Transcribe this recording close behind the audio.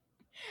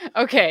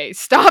Okay,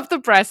 stop the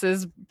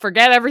presses,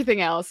 forget everything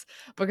else,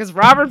 because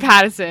Robert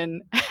Pattinson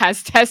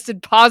has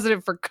tested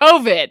positive for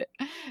COVID.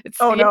 It's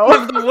Oh, the no.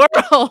 end of the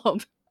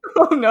world.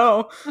 Oh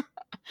no.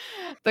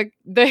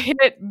 The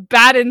hit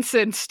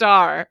Pattinson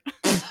star.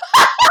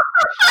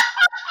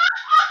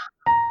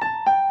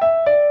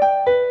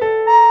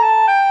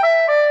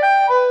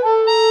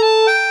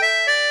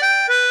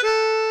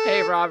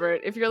 Hey,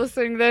 Robert, if you're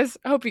listening to this,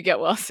 I hope you get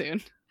well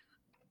soon.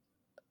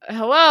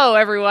 Hello,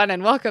 everyone,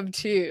 and welcome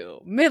to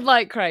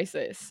Midlight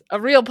Crisis, a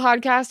real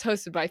podcast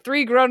hosted by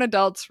three grown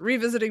adults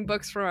revisiting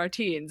books from our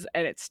teens,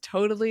 and it's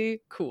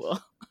totally cool.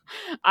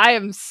 I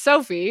am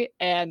Sophie,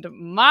 and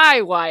my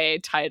YA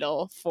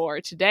title for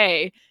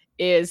today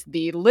is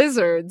The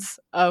Lizards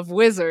of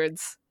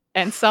Wizards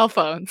and Cell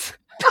Phones.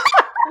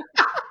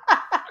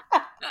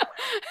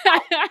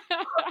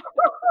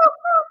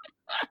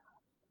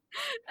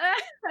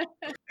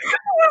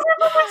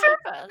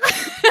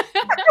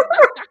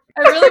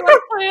 I really want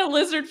to play a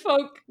lizard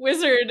folk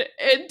wizard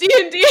in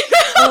D&D.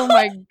 Oh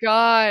my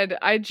god,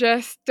 I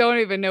just don't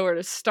even know where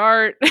to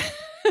start.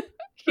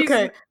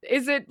 Okay.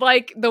 Is it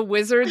like the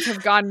wizards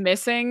have gone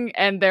missing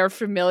and their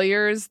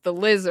familiars, the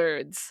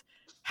lizards,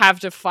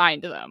 have to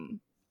find them?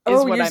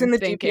 Is what using I'm the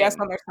thinking. GPS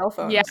on their cell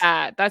phones.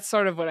 Yeah, that's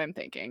sort of what I'm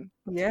thinking.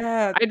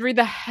 Yeah. I'd read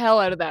the hell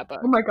out of that book.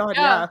 Oh my god,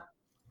 Yeah. yeah.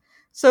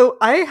 So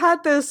I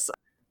had this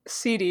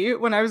CD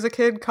when I was a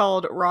kid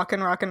called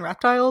Rockin'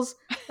 Reptiles,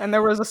 and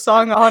there was a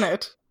song on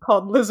it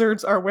called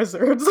Lizards Are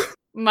Wizards.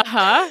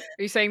 Are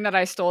you saying that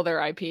I stole their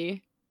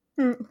IP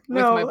with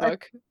my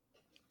book?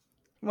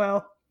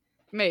 Well,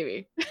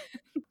 maybe.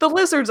 The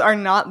lizards are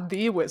not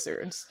the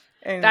wizards.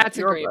 That's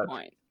a great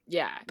point.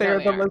 Yeah. They're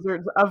no, the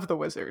lizards of the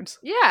wizards.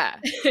 Yeah.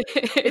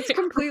 It's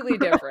completely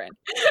different.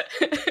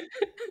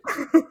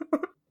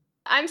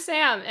 I'm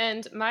Sam,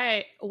 and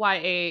my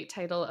YA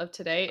title of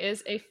today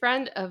is A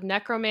Friend of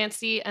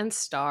Necromancy and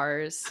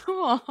Stars.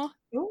 Oh,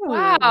 Ooh.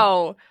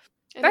 wow.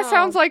 I That know.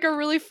 sounds like a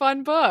really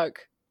fun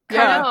book. Yeah.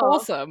 Kind of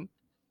wholesome.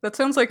 That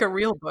sounds like a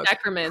real book.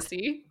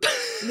 Necromancy.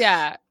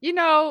 Yeah.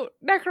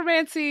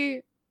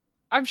 Necromancy,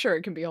 I'm sure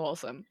it can be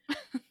wholesome.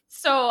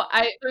 So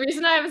the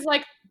reason I was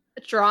like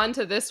drawn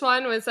to this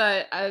one was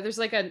there's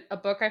like a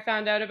book I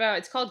found out about.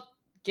 It's called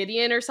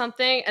Gideon or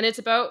something, and it's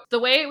about the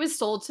way it was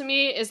sold to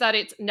me is that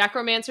it's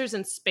necromancers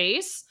in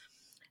space.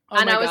 Oh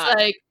and my I was God.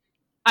 like,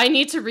 I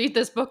need to read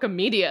this book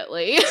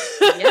immediately.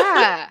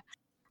 Yeah.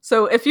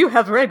 So if you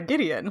have read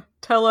Gideon,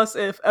 tell us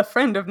if A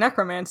Friend of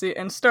Necromancy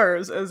and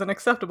Stars is an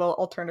acceptable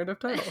alternative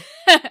title.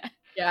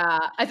 Yeah,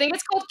 I think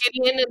it's called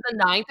Gideon in the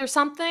Ninth or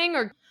something,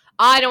 or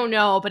I don't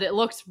know, but it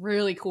looks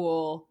really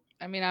cool.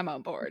 I mean, I'm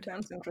on board.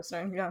 Sounds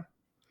interesting, yeah.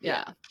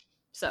 Yeah.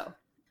 So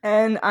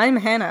And I'm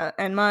Hannah,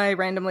 and my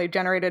randomly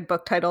generated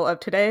book title of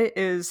today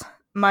is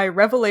My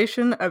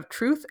Revelation of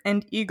Truth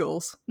and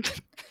Eagles.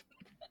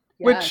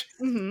 Which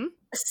Mm-hmm.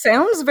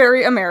 sounds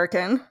very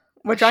American,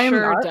 which I am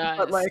Sure not, does.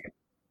 but like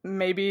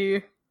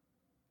maybe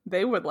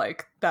they would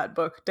like that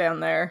book down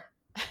there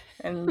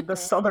in the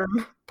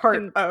southern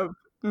part of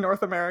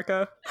North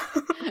America.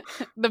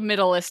 The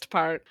middleist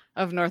part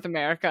of North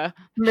America.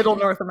 Middle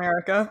North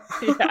America.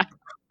 Yeah.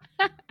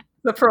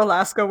 Except for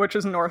Alaska, which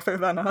is norther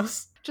than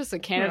us. Just a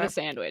Canada Yeah.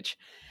 sandwich.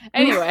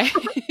 Anyway.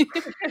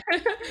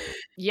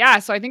 Yeah,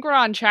 so I think we're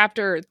on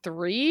chapter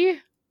 3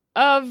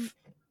 of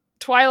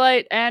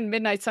Twilight and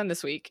Midnight Sun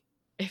this week.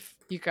 If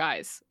you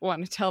guys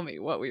want to tell me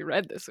what we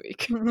read this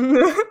week.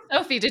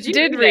 Sophie, did you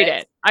Did read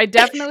it. I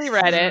definitely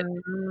read it.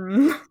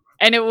 Mm.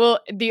 And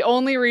the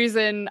only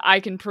reason I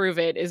can prove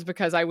it is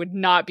because I would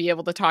not be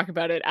able to talk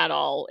about it at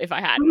all if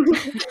I hadn't.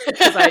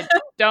 Because I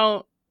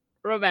don't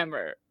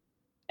remember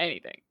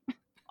anything.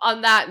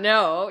 On that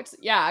note,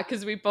 yeah,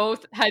 because we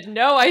both had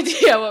no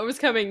idea what was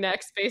coming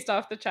next based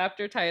off the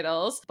chapter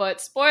titles. But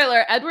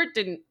spoiler, Edward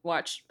didn't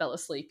watch Bella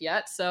Sleep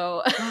yet,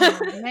 so Oh,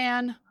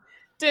 man.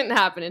 didn't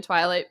happen in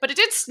Twilight. But it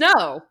did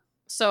snow,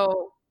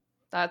 so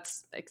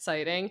that's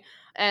exciting.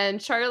 And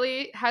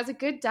Charlie has a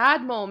good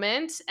dad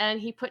moment,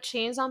 and he put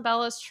chains on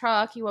Bella's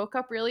truck. He woke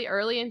up really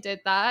early and did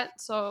that,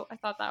 so I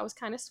thought that was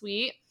kind of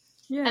sweet.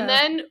 Yeah. And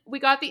then we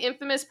got the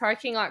infamous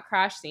parking lot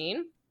crash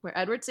scene where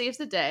Edward saves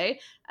the day.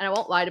 And I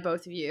won't lie to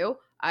both of you,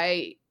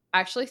 I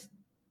actually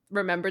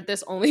remembered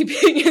this only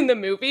being in the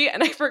movie,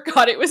 and I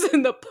forgot it was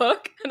in the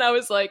book. And I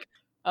was like,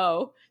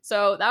 oh.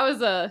 So that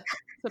was a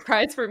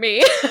surprise for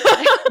me.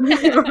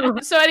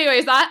 So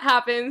anyways, that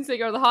happens. They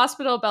go to the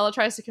hospital. Bella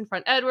tries to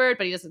confront Edward,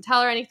 but he doesn't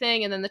tell her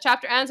anything. And then the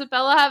chapter ends with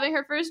Bella having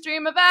her first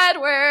dream of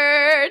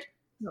Edward.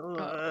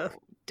 Oh,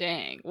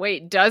 dang.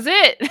 Wait, does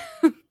it?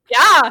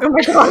 Yeah. Oh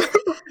my god.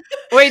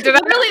 Wait, did I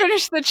Really?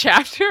 finish the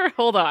chapter?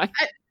 Hold on.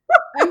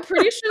 I'm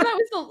pretty sure that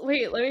was the...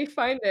 Wait, let me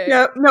find it.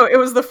 Yeah, no, it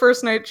was the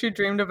first night she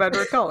dreamed of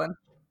Edward Cullen.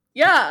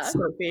 Yeah.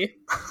 Sophie.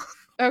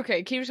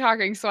 Okay, keep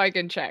talking so I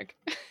can check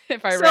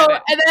if I So, read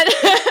it. and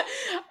then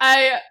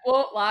I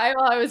won't lie,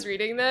 while I was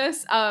reading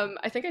this,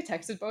 I think I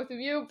texted both of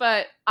you,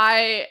 but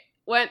I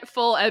went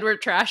full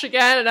Edward trash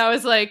again, and I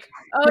was like,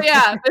 oh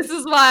yeah, this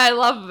is why I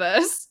love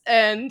this.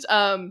 And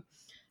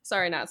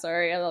sorry, not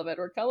sorry, I love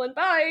Edward Cullen,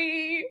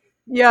 bye.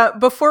 Yeah,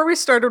 before we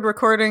started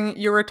recording,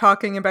 you were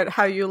talking about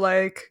how you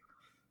like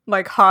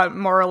hot,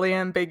 morally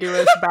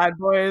ambiguous bad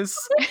boys.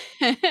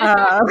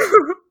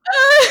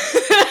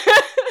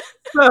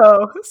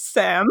 So,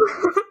 Sam,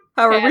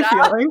 how are we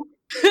feeling?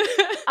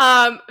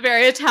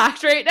 Very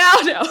attacked right now.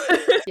 No.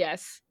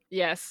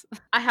 Yes.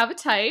 I have a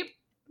type.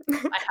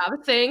 I have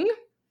a thing.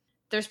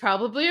 There's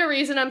probably a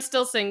reason I'm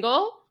still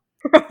single.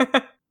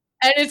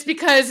 And it's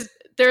because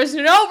there's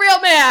no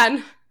real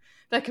man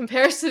that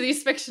compares to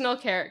these fictional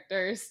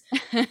characters.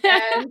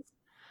 And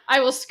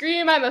I will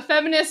scream I'm a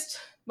feminist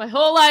my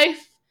whole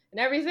life and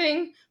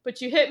everything,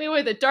 but you hit me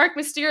with a dark,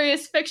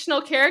 mysterious,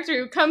 fictional character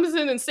who comes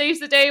in and saves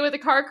the day with a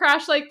car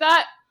crash like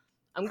that,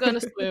 I'm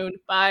gonna swoon.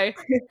 Bye.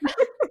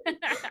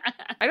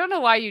 I don't know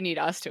why you need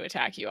us to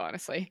attack you,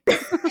 honestly.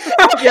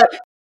 Yeah.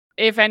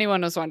 If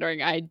anyone was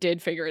wondering, I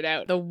did figure it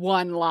out. The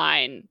one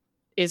line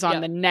is on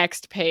Yep. the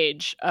next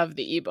page of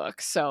the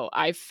ebook. So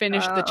I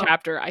finished the Oh.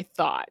 chapter, I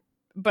thought,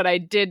 but I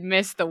did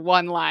miss the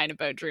one line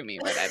about Drew Me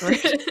About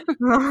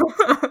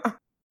Edward.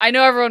 I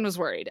know everyone was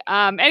worried.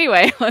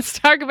 Anyway, let's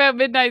talk about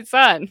Midnight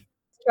Sun.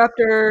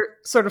 Chapter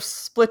sort of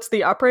splits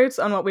the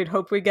uprates on what we'd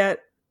hope we get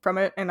from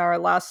it in our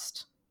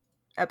last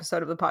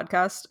episode of the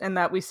podcast, in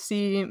that we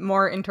see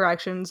more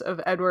interactions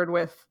of Edward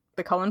with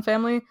the Cullen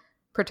family,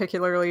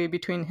 particularly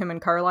between him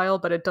and Carlisle,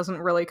 but it doesn't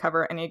really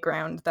cover any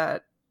ground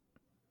that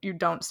you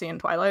don't see in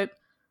Twilight.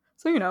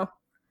 So, you know,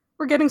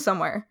 we're getting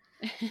somewhere.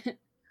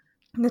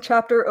 The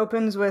chapter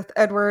opens with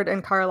Edward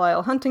and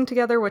Carlisle hunting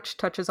together, which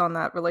touches on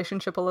that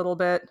relationship a little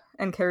bit,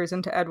 and carries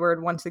into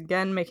Edward once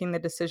again making the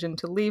decision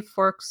to leave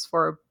Forks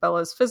for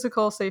Bella's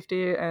physical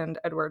safety and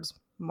Edward's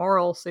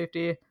moral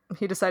safety.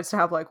 He decides to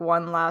have like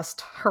one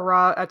last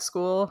hurrah at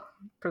school,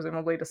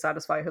 presumably to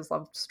satisfy his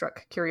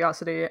love-struck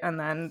curiosity, and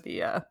then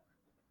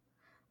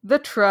the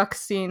truck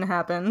scene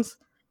happens.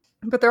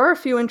 But there are a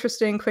few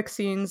interesting quick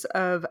scenes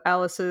of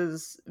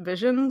Alice's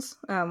visions,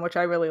 which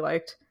I really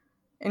liked,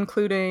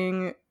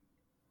 including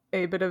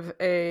a bit of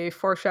a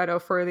foreshadow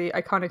for the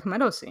iconic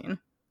meadow scene.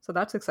 So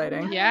that's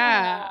exciting.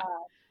 Yeah.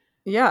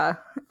 Yeah.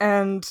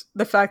 And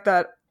the fact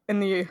that in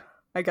the,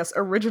 I guess,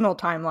 original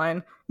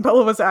timeline,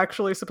 Bella was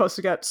actually supposed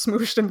to get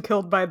smooshed and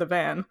killed by the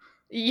van.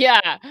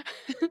 Yeah.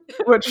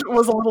 Which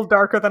was a little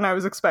darker than I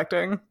was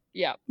expecting.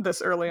 Yeah.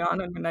 This early on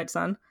in Midnight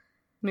Sun.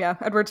 Yeah,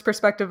 Edward's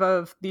perspective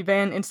of the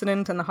van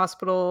incident and the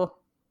hospital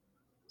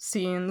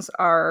scenes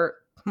are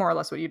more or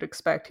less what you'd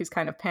expect. He's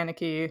kind of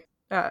panicky,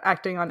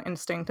 acting on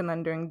instinct and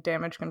then doing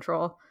damage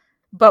control.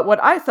 But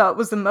what I thought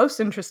was the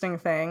most interesting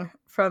thing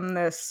from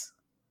this,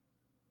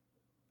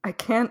 I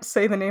can't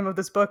say the name of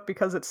this book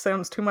because it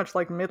sounds too much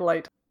like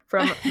Midlight,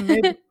 from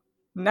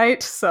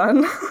Midnight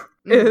Sun,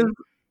 is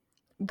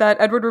that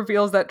Edward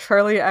reveals that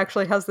Charlie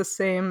actually has the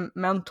same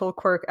mental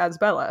quirk as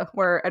Bella,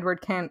 where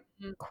Edward can't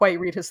quite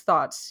read his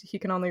thoughts. He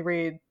can only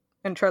read,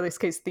 in Charlie's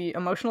case, the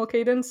emotional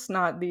cadence,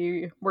 not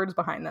the words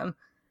behind them.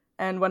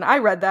 And when I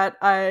read that,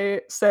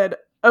 I said,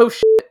 "Oh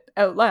shit,"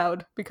 out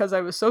loud, because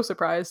I was so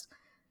surprised.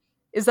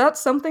 Is that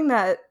something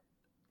that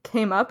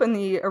came up in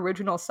the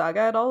original saga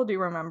at all? Do you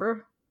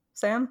remember,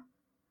 Sam?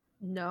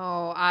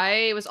 No,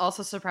 I was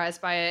also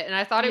surprised by it, and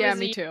I thought it was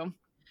me too.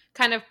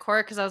 Kind of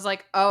quirk, because I was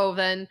like, oh,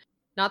 then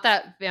not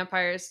that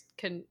vampires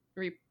can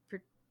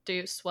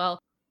reproduce well.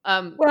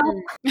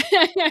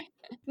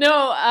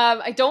 No,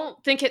 I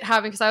don't think it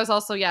happened, because I was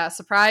also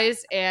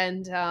surprised,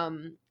 and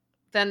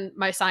then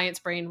my science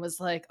brain was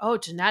like, oh,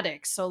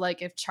 genetics. So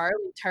like if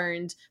Charlie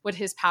turned, would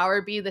his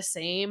power be the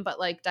same but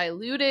like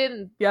diluted?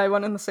 And yeah, I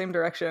went in the same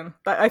direction.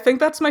 I think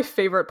that's my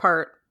favorite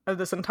part of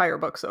this entire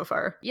book so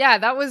far. Yeah,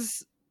 that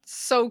was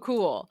so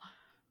cool.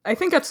 I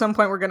think at some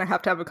point we're going to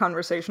have a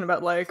conversation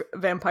about like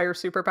vampire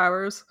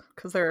superpowers,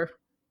 because they're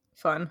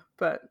fun,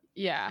 but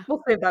yeah,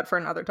 we'll save that for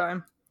another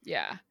time.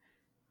 Yeah.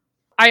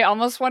 I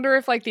almost wonder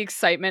if like the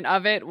excitement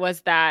of it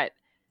was that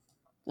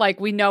like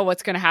we know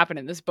what's going to happen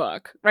in this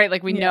book, right?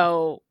 Like we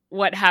know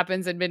what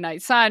happens in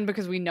Midnight Sun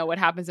because we know what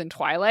happens in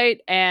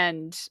Twilight,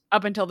 and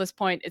up until this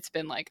point it's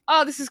been like,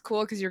 oh, this is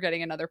cool because you're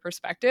getting another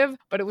perspective,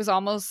 but it was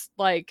almost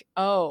like,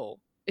 oh,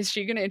 is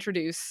she going to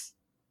introduce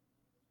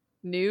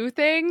new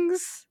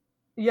things?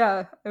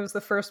 Yeah, it was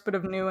the first bit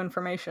of new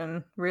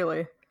information,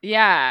 really.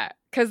 Yeah,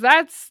 because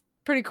that's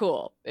pretty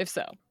cool, if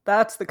so.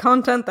 That's the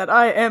content that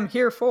I am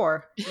here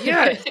for.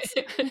 Yes.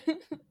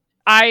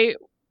 I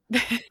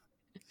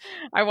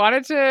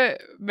wanted to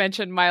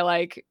mention my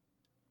like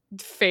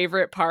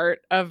favorite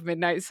part of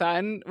Midnight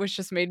Sun, which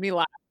just made me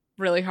laugh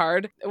really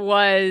hard,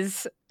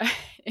 was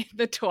in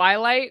the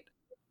Twilight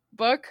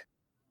book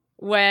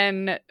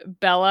when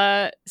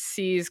Bella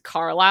sees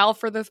Carlisle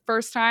for the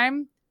first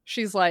time.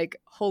 She's like,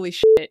 holy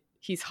shit,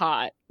 he's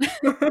hot.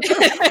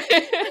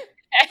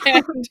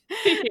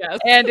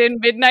 And in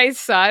Midnight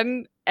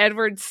Sun,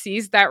 Edward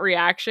sees that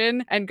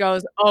reaction and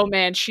goes, oh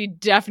man, she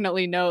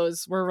definitely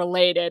knows we're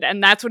related.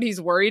 And that's what he's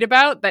worried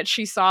about, that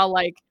she saw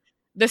like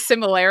the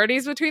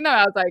similarities between them.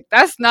 I was like,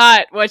 that's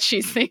not what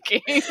she's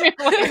thinking.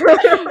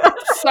 Like,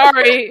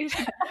 sorry.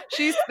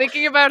 She's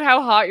thinking about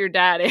how hot your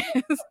dad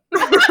is.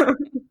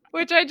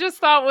 Which I just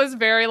thought was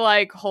very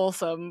like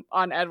wholesome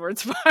on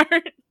Edward's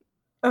part.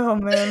 Oh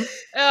man.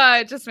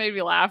 It just made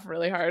me laugh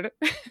really hard.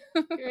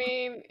 I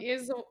mean,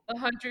 he's a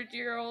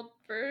 100-year-old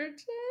virgin.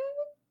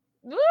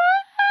 What?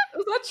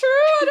 Is that true?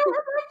 I don't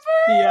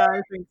remember. Yeah,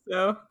 I think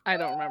so. I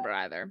don't remember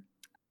either.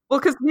 Well,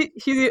 because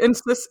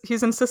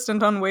he's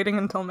insistent on waiting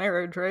until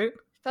marriage, right?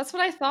 That's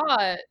what I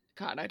thought.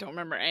 God, I don't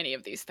remember any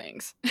of these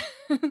things.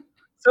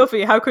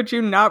 Sophie, how could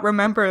you not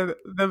remember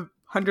the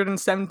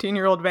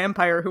 117-year-old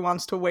vampire who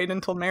wants to wait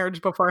until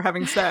marriage before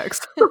having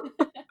sex?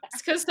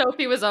 It's because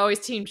Sophie was always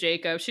Team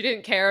Jacob. She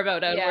didn't care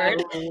about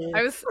Edward.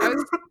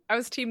 I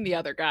was team the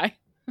other guy.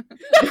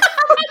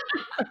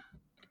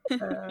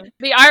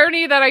 The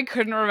irony that I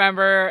couldn't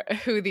remember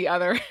who the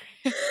other.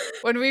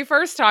 When we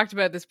first talked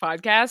about this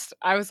podcast,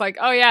 I was like,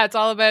 oh yeah, it's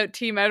all about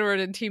Team Edward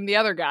and Team the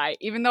other guy.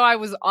 Even though I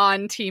was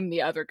on Team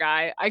the other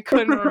guy, I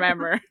couldn't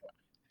remember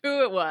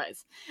who it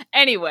was.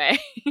 Anyway,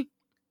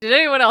 did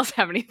anyone else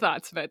have any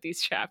thoughts about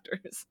these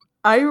chapters?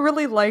 I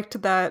really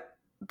liked that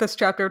this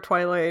chapter of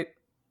Twilight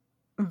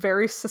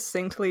very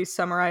succinctly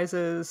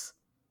summarizes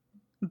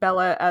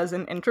Bella as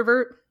an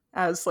introvert,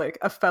 as like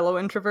a fellow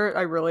introvert.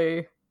 I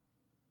really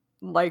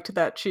liked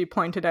that she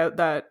pointed out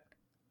that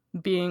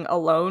being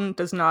alone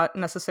does not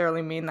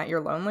necessarily mean that you're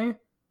lonely.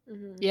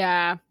 Mm-hmm.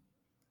 Yeah.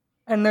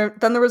 And then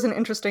there was an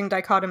interesting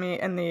dichotomy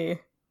in the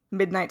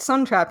Midnight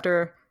Sun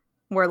chapter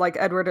where like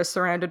Edward is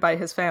surrounded by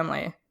his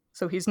family.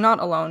 So he's not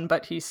alone,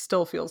 but he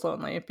still feels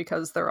lonely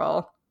because they're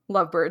all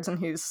lovebirds and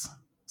he's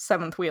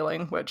seventh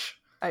wheeling, which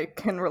I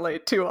can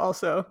relate to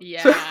also.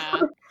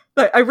 Yeah.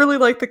 But I really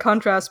like the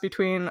contrast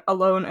between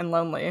alone and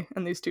lonely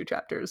in these two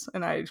chapters.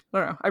 And I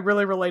don't know, I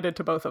really related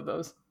to both of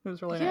those. It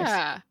was really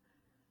nice.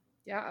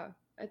 Yeah.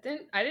 I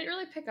didn't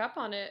really pick up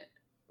on it,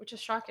 which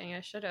is shocking.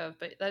 I should have,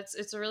 but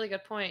it's a really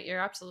good point. You're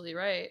absolutely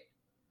right.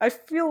 I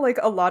feel like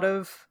a lot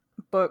of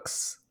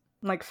books,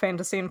 like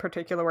fantasy in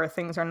particular, where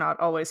things are not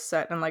always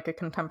set in like a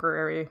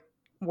contemporary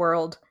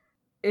world,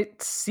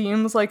 it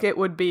seems like it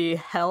would be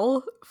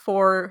hell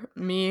for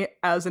me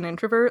as an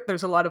introvert.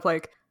 There's a lot of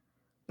like,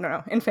 I don't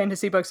know, in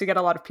fantasy books you get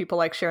a lot of people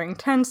like sharing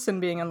tents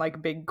and being in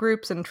like big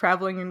groups and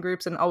traveling in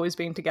groups and always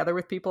being together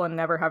with people and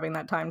never having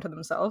that time to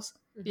themselves.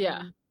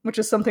 Yeah. Which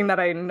is something that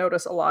I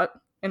notice a lot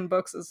in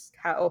books, is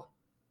how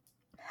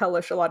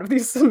hellish a lot of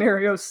these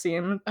scenarios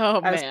seem.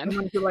 Oh as man.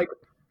 someone who like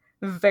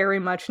very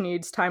much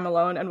needs time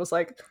alone and was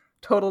like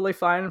totally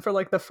fine for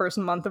like the first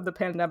month of the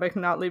pandemic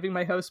not leaving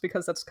my house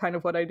because that's kind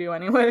of what I do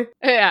anyway.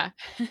 Yeah.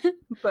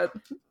 But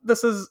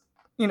this is,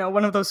 you know,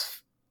 one of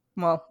those,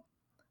 well,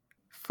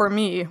 for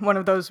me, one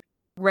of those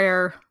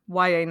rare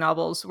YA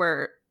novels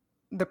where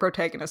the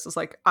protagonist is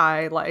like,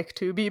 I like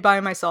to be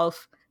by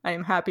myself. I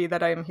am happy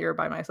that I am here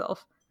by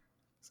myself.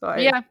 So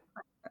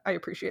I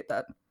appreciate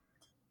that.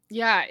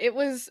 Yeah, it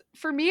was,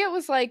 for me, it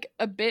was like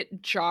a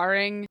bit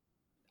jarring.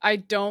 I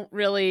don't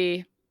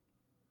really,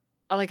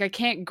 like, I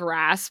can't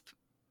grasp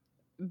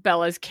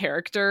Bella's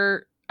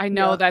character. I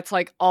know that's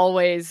like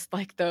always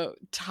like the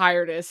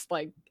tiredest,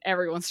 like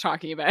everyone's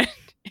talking about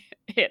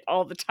it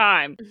all the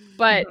time.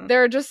 But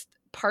there are just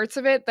parts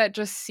of it that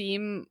just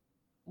seem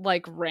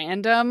like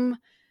random.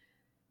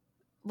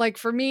 Like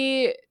for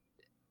me,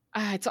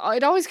 it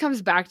always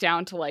comes back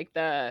down to like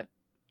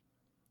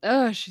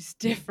she's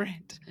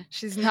different.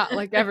 She's not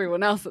like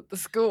everyone else at the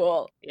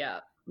school. Yeah,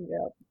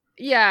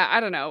 I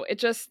don't know. It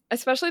just,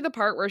 especially the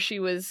part where she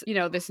was, you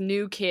know, this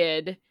new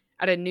kid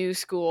at a new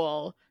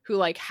school who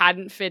like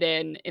hadn't fit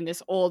in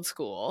this old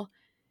school.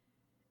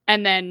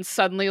 And then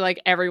suddenly like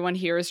everyone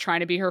here is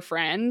trying to be her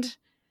friend.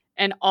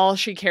 And all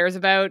she cares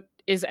about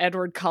is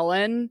Edward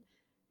Cullen.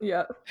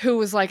 Yeah. Who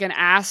was like an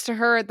ass to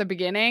her at the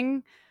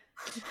beginning.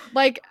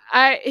 Like,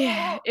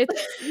 weird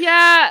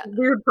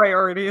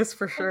priorities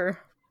for sure.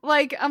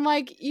 Like, I'm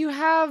like, you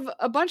have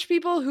a bunch of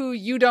people who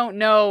you don't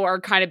know are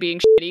kind of being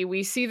shitty.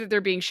 We see that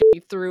they're being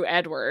shitty through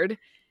Edward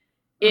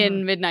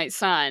in Midnight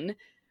Sun.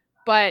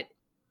 But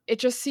it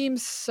just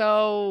seems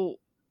so,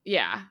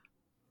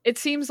 it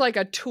seems like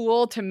a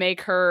tool to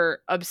make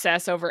her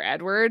obsess over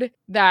Edward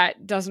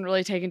that doesn't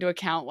really take into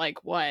account,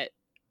 like, what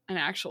an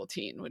actual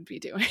teen would be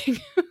doing.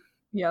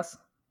 Yes.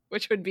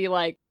 Which would be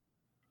like,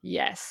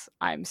 yes,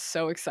 I'm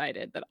so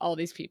excited that all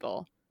these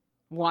people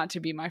want to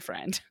be my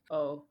friend.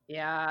 Oh,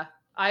 yeah.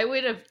 I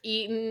would have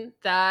eaten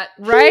that.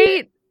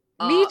 Right?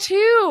 Me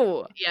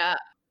too. Yeah.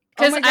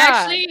 Because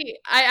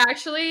I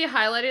actually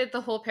highlighted the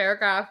whole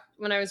paragraph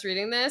when I was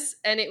reading this,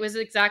 and it was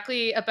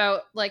exactly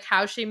about like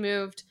how she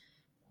moved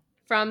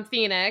from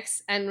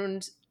Phoenix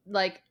and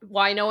like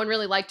why no one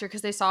really liked her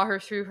because they saw her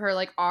through her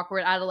like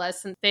awkward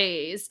adolescent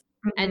phase.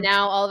 And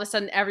now all of a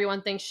sudden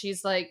everyone thinks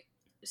she's like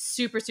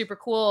super, super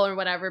cool or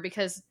whatever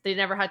because they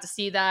never had to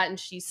see that and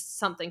she's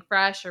something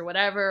fresh or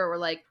whatever, or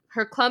like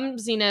her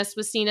clumsiness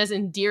was seen as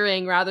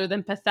endearing rather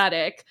than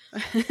pathetic,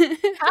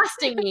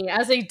 casting me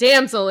as a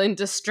damsel in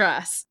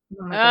distress.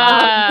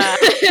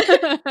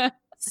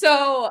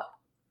 So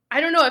I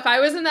don't know if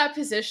I was in that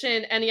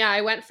position, and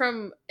I went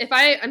from,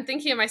 I'm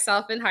thinking of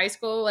myself in high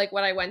school, like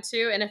what I went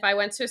to, and if I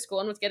went to a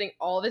school and was getting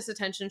all this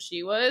attention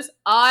she was,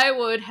 I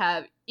would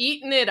have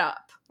eaten it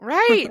up.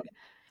 Right.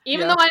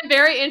 Even though I'm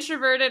very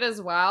introverted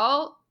as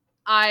well,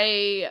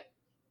 I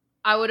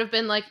I would have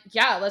been like,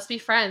 yeah, let's be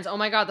friends. Oh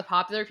my god, the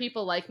popular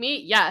people like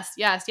me. Yes,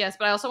 yes, yes.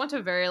 But I also went to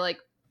a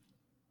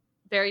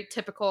very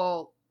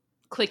typical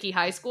cliquey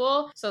high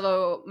school.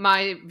 So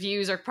my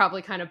views are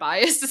probably kind of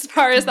biased as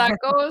far as that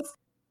goes.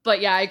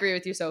 But yeah, I agree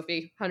with you,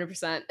 Sophie.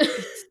 100%.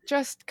 It's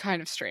just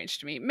kind of strange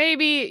to me.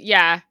 Maybe,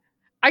 yeah.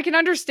 I can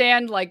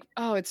understand, like,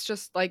 oh, it's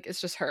just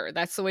her.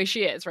 That's the way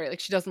she is, right? Like,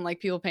 she doesn't like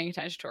people paying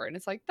attention to her. And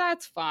it's like,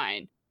 that's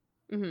fine.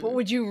 Mhm. But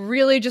would you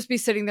really just be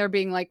sitting there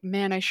being like,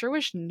 man, I sure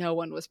wish no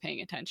one was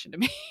paying attention to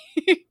me?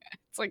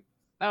 It's like,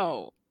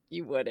 no,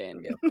 you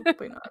wouldn't. Yeah,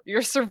 probably not.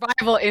 Your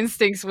survival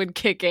instincts would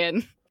kick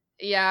in.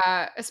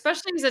 Yeah,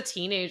 especially as a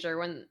teenager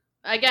when,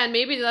 again,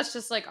 maybe that's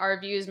just like our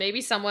views. Maybe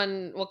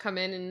someone will come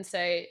in and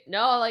say,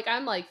 no, like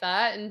I'm like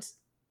that. And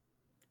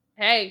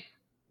hey,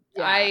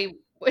 Yeah. I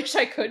wish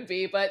I could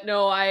be, but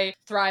no, I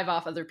thrive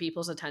off other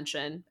people's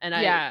attention. And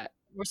I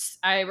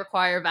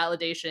require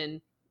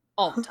validation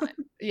all the time.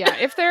 Yeah,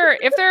 if there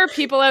are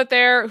people out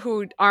there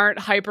who aren't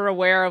hyper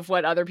aware of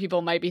what other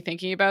people might be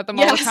thinking about them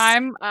all the Yes.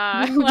 time,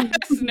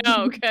 let us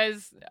know,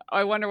 because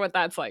I wonder what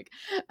that's like.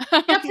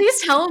 Yeah,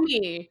 please tell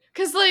me.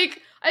 Because, like,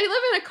 I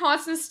live in a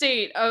constant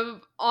state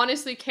of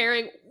honestly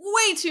caring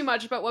way too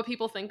much about what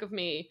people think of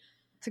me.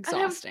 It's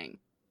exhausting.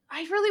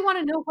 I really want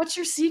to know what's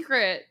your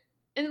secret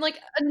in, like,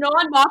 a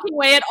non-mocking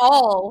way at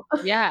all.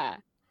 Yeah.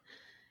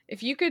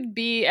 If you could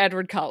be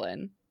Edward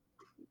Cullen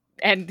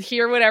and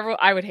hear whatever,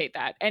 I would hate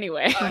that.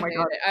 Anyway. Oh my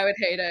God. I would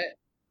hate it.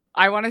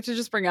 I wanted to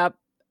just bring up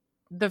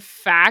the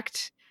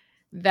fact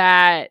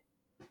that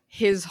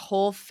his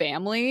whole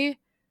family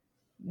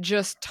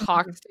just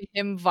talks to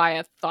him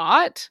via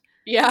thought.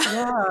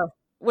 Yeah.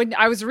 When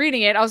I was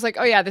reading it, I was like,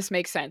 oh yeah, this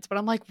makes sense. But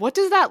I'm like, what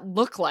does that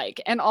look like?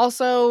 And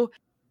also,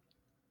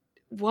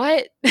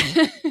 what?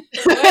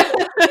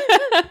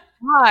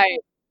 Why?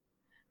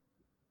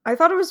 I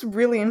thought it was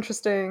really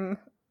interesting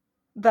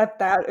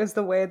that is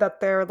the way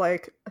that their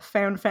like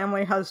found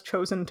family has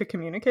chosen to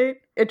communicate.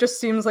 It just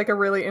seems like a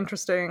really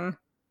interesting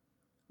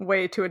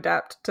way to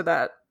adapt to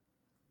that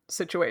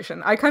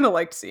situation. I kind of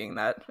liked seeing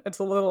that. It's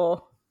a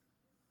little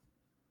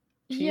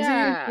cheesy,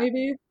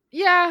 maybe.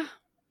 Yeah.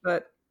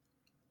 But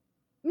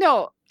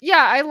no,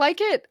 yeah, I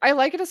like it. I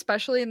like it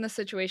especially in the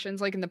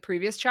situations like in the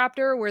previous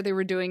chapter where they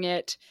were doing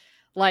it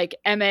like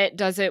Emmett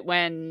does it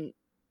when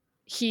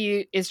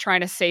he is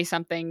trying to say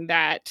something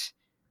that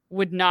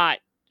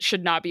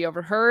should not be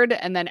overheard,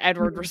 and then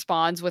Edward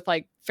responds with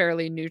like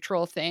fairly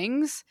neutral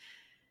things.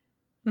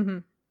 Mm-hmm.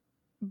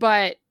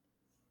 But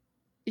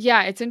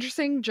yeah, it's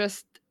interesting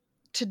just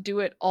to do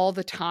it all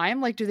the time.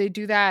 Like, do they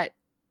do that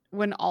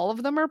when all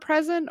of them are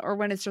present or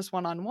when it's just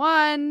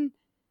one-on-one?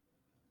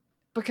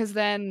 Because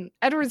then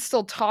Edward's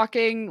still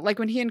talking. Like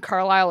when he and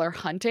Carlisle are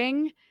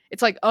hunting,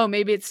 it's like, oh,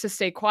 maybe it's to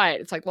stay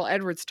quiet. It's like, well,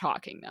 Edward's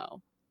talking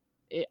though,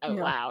 out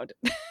loud.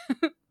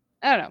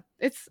 I don't know.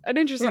 It's an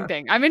interesting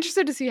thing. I'm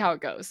interested to see how it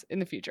goes in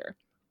the future.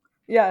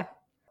 Yeah.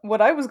 What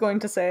I was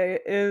going to say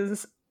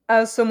is,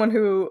 as someone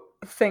who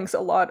thinks a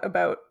lot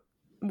about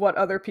what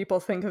other people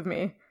think of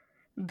me,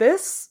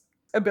 this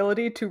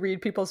ability to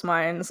read people's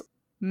minds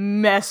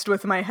messed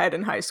with my head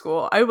in high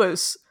school. I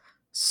was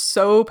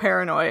so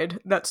paranoid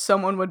that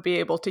someone would be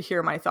able to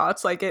hear my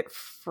thoughts. Like, it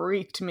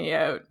freaked me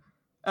out.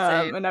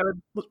 And I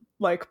would,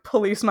 like,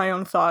 police my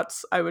own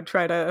thoughts. I would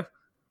try to...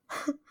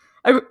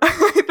 I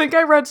think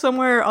I read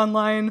somewhere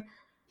online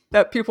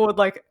that people would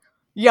like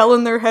yell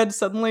in their head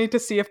suddenly to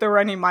see if there were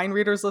any mind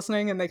readers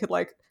listening, and they could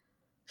like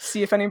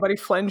see if anybody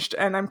flinched.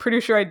 And I'm pretty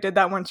sure I did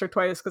that once or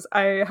twice because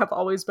I have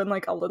always been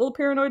like a little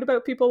paranoid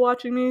about people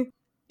watching me.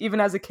 Even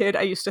as a kid,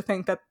 I used to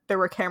think that there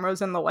were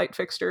cameras in the light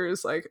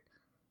fixtures. Like,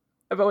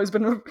 I've always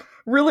been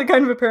really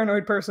kind of a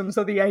paranoid person.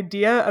 So the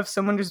idea of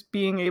someone just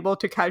being able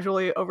to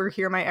casually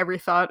overhear my every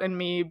thought and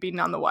me be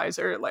none the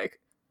wiser, like,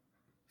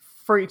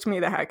 freaked me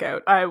the heck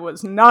out. I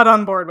was not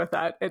on board with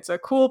that. It's a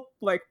cool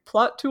like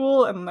plot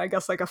tool and I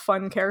guess like a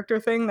fun character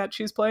thing that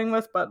she's playing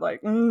with, but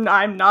like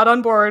I'm not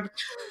on board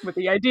with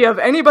the idea of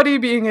anybody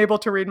being able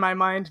to read my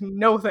mind.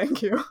 No,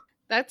 thank you.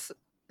 That's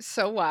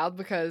so wild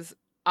because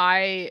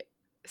I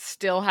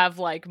still have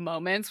like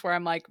moments where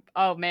I'm like,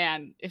 oh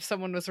man, if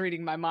someone was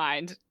reading my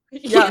mind,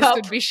 this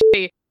would be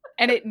shitty.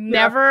 And it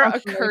never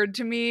occurred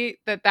to me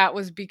that that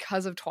was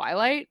because of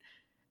Twilight.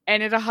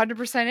 And it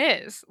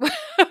 100% is.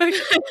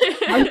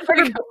 I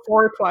started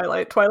before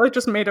Twilight. Twilight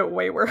just made it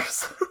way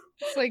worse.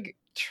 It's like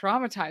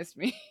traumatized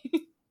me.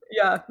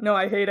 Yeah, no,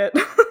 I hate it.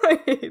 I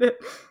hate it.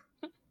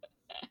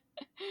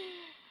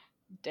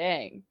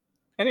 Dang.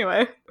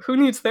 Anyway, who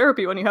needs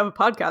therapy when you have a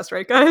podcast,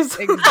 right, guys?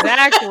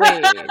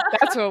 Exactly.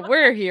 That's what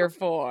we're here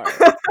for.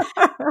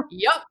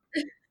 Yup.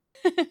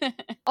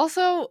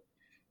 Also,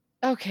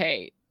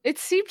 okay, it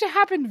seemed to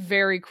happen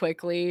very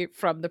quickly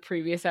from the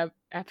previous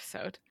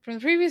episode. From the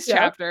previous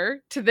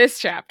chapter to this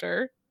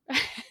chapter,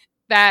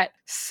 that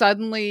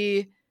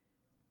suddenly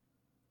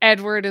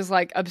Edward is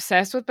like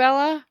obsessed with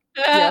Bella.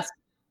 Yes.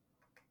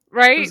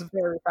 Right? It was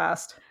very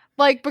fast.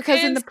 Like,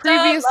 because in the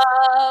previous...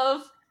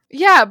 love.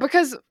 Yeah,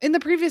 because in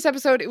the previous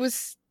episode, it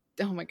was...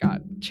 Oh my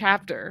god,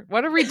 chapter.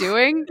 What are we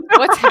doing?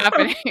 What's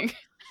happening?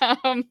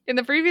 In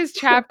the previous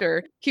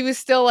chapter, he was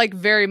still like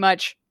very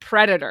much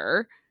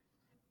predator,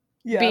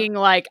 being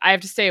like, I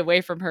have to stay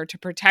away from her to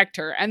protect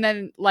her. And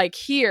then like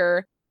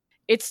here,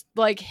 it's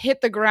like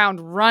hit the ground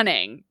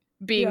running,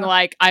 being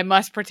like, I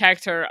must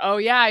protect her. Oh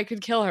yeah, I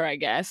could kill her, I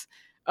guess.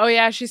 Oh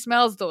yeah, she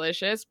smells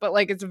delicious, but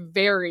like it's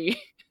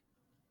very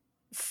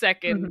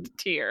second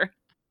tier.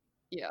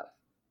 Yeah.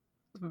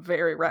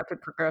 Very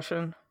rapid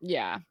progression.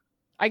 Yeah.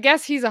 I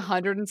guess he's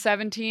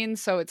 117,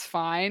 so it's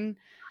fine.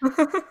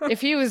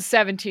 If he was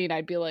 17,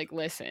 I'd be like,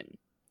 listen,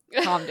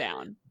 calm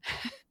down.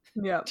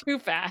 Yeah. Too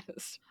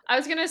fast. I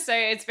was gonna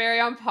say it's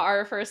very on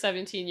par for a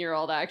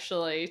 17-year-old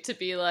actually to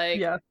be like,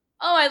 Yeah.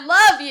 oh, I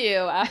love you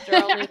after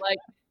only like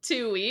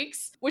 2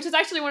 weeks, which is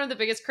actually one of the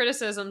biggest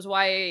criticisms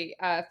why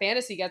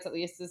fantasy gets, at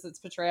least, is its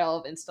portrayal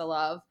of insta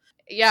love.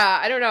 Yeah,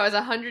 I don't know. As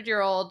a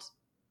 100-year-old,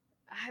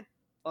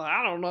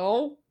 I don't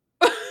know.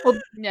 Well,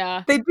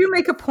 yeah. They do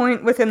make a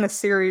point within the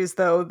series,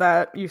 though,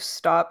 that you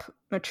stop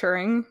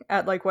maturing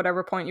at like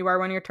whatever point you are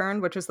when you're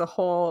turned, which is the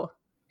whole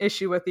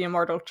issue with the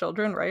immortal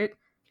children, right?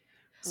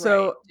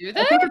 So Right. Do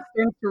they? I think it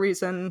stands to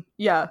reason.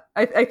 Yeah,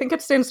 I think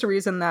it stands to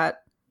reason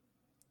that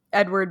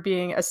Edward,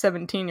 being a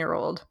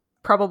 17-year-old,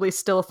 probably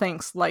still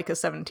thinks like a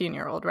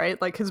 17-year-old,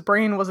 right? Like his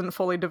brain wasn't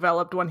fully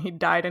developed when he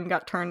died and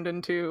got turned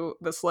into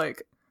this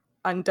like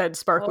undead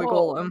sparkly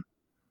golem.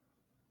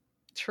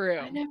 True.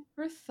 I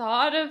never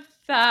thought of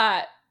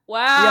that.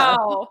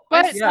 Wow.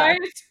 Yeah. My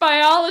science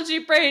biology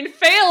brain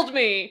failed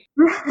me.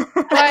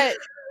 But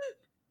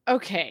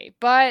okay,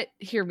 but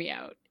hear me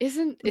out. Is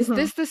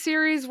this the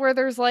series where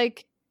there's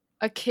like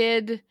a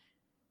kid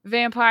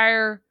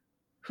vampire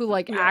who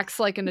like acts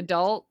like an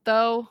adult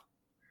though?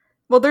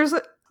 Well, there's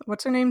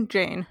what's her name?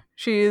 Jane.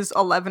 She's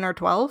 11 or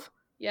 12.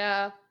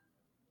 Yeah.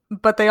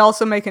 But they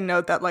also make a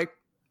note that like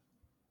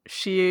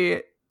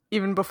she,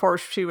 even before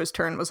she was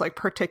turned, was like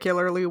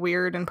particularly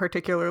weird and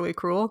particularly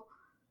cruel.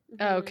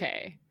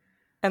 Okay.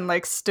 And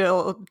like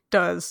still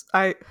does.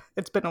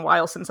 It's been a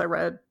while since I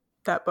read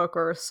that book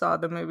or saw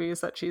the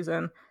movies that she's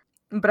in.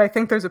 But I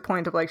think there's a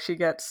point of like she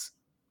gets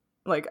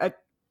like a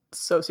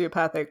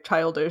sociopathic,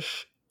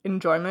 childish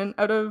enjoyment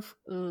out of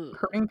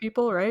hurting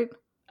people, right?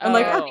 And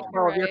like as a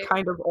child, you're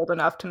kind of old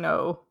enough to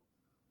know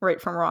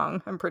right from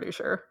wrong, I'm pretty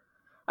sure.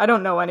 I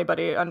don't know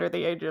anybody under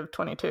the age of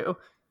 22.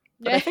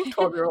 But I think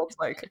 12-year-olds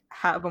like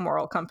have a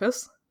moral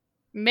compass.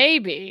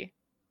 Maybe.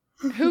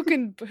 Who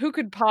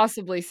could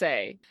possibly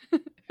say?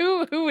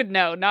 Who would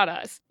know? Not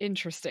us.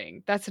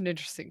 Interesting. That's an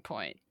interesting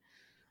point.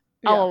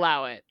 I'll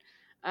allow it.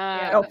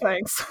 Oh,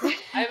 thanks.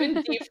 I'm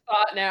in deep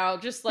thought now,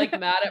 just like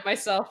mad at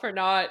myself for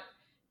not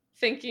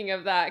thinking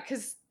of that.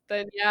 Because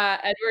then,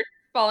 Edward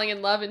falling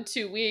in love in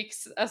 2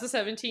 weeks as a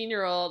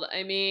 17-year-old.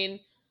 I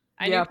mean,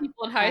 I knew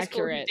people in high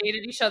school who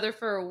dated each other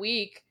for a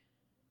week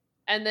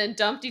and then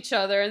dumped each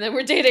other, and then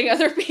we're dating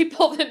other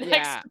people the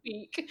next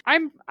week.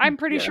 I'm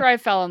pretty sure I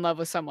fell in love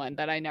with someone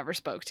that I never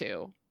spoke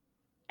to,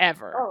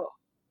 ever.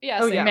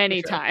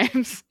 Many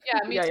times.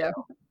 Yeah, me too.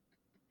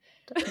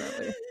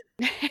 Definitely.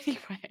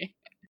 Anyway,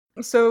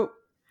 so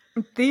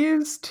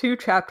these two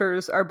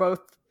chapters are both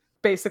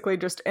basically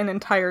just an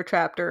entire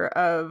chapter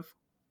of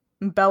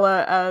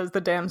Bella as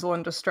the damsel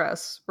in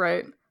distress,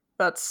 right?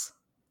 That's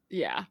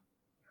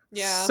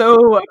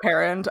so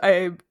apparent.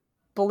 I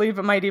believe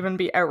it might even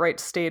be outright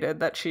stated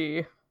that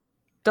she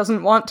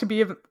doesn't want to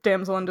be a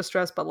damsel in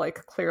distress, but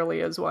like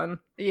clearly is one.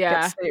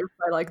 Gets saved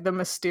by like the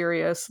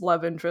mysterious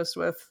love interest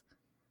with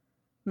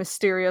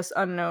mysterious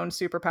unknown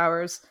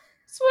superpowers.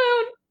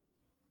 Swoon.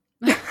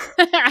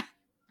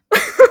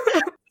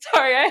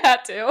 Sorry, I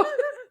had to.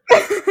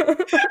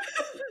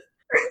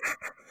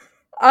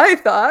 I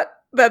thought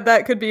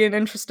that could be an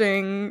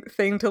interesting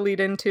thing to lead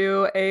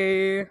into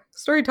a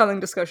storytelling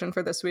discussion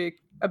for this week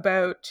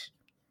about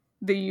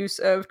the use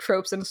of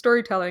tropes in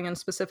storytelling, and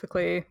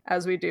specifically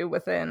as we do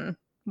within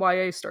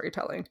YA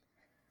storytelling.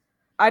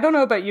 I don't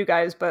know about you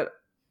guys, but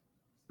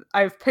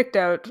I've picked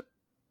out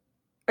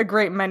a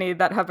great many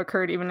that have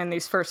occurred even in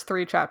these first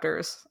 3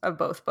 chapters of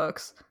both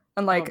books.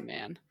 And like,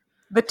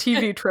 the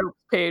TV trope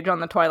page on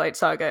the Twilight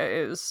Saga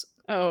is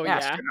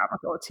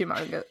astronomical. It's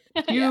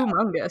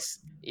humongous.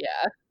 Yeah.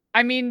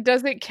 I mean,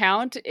 does it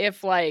count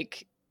if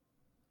like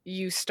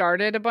you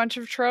started a bunch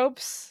of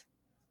tropes?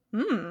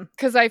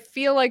 Because I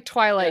feel like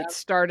Twilight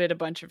started a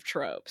bunch of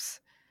tropes.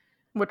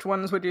 Which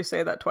ones would you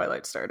say that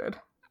Twilight started?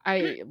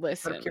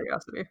 Listen. Out of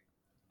curiosity.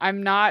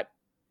 I'm not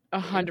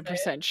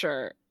 100%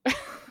 sure.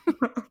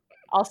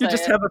 I'll say you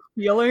just have a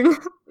feeling?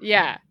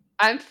 Yeah.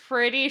 I'm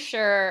pretty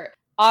sure.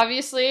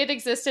 Obviously, it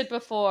existed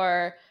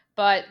before,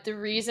 but the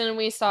reason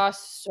we saw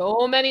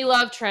so many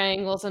love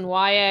triangles in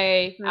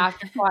YA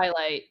after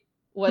Twilight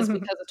was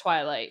because of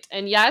Twilight.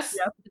 And yes,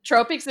 the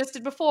trope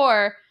existed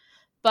before,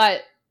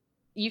 but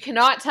you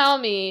cannot tell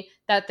me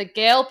that the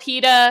Gale,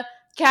 Peeta,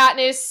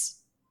 Katniss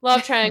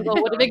love triangle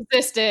would have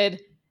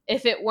existed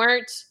if it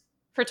weren't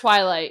for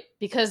Twilight,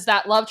 because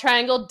that love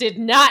triangle did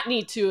not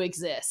need to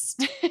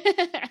exist.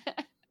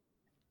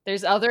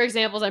 There's other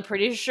examples. I'm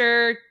pretty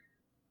sure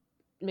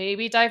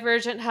maybe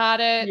Divergent had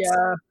it.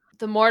 Yeah.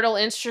 The Mortal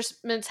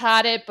Instruments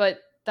had it, but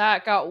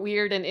that got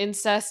weird and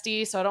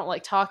incesty, so I don't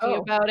like talking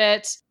about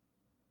it.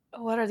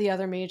 What are the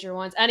other major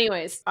ones?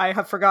 Anyways, I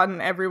have forgotten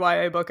every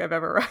YA book I've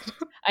ever read.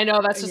 I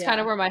know that's just kind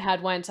of where my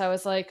head went. I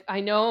was like,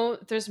 I know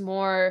there's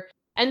more.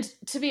 And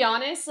to be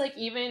honest, like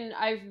even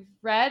I've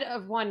read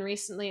of one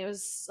recently. It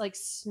was like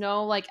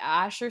Snow Like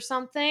Ash or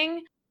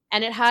something,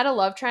 and it had a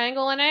love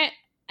triangle in it,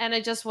 and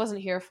I just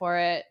wasn't here for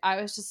it.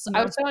 I was so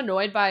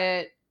annoyed by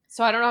it.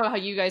 So I don't know how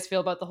you guys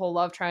feel about the whole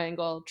love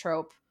triangle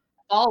trope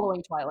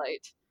following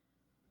Twilight.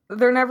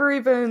 They're never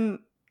even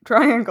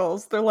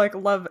triangles. They're like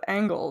love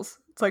angles.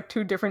 It's like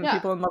two different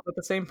people in love with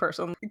the same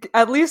person.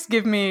 At least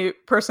give me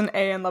person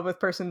A in love with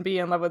person B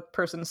in love with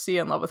person C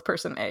in love with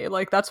person A.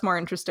 Like, that's more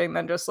interesting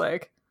than just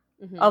like,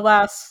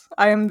 alas,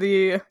 I am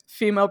the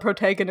female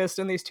protagonist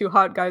and these two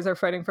hot guys are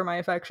fighting for my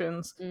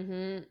affections.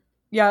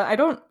 Yeah, I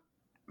don't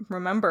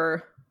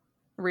remember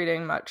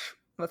reading much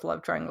with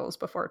love triangles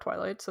before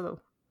Twilight, so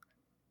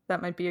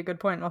that might be a good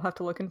point. I'll have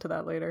to look into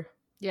that later.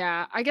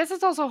 Yeah, I guess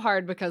it's also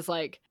hard because,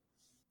 like,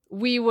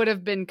 we would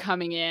have been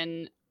coming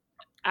in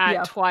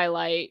at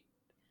Twilight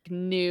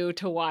new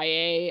to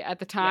YA at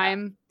the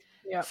time.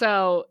 Yeah.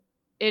 So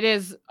it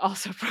is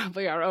also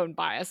probably our own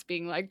bias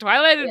being like,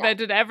 Twilight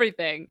invented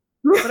everything.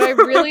 But I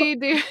really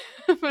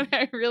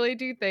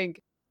do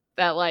think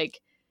that, like,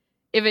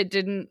 if it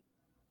didn't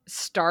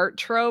start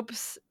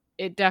tropes,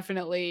 it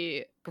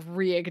definitely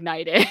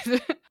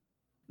reignited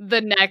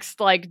the next,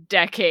 like,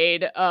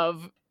 decade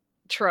of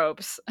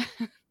tropes.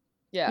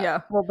 Yeah.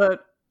 Well, the,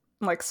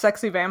 like,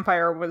 sexy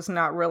vampire was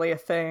not really a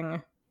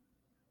thing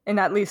in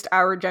at least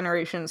our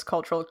generation's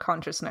cultural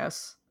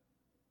consciousness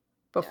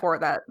before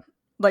that.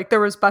 Like, there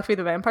was Buffy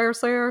the Vampire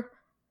Slayer,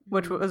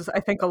 which was, I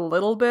think, a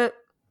little bit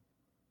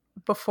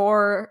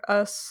before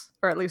us,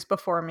 or at least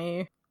before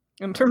me,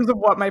 in terms of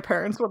what my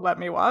parents would let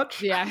me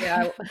watch. Yeah.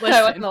 I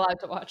wasn't allowed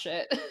to watch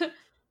it.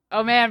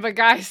 Oh man, but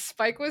guys,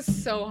 Spike was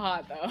so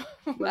hot though.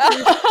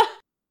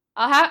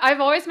 I've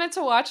always meant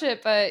to watch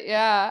it, but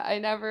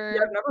I've never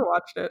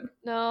watched it.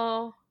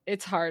 No.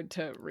 It's hard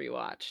to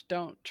rewatch.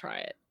 Don't try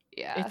it.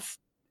 Yeah.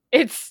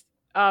 It's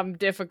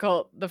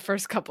difficult the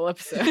first couple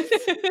episodes.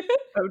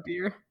 Oh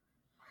dear.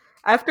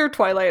 After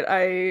Twilight,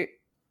 I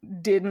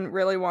didn't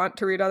really want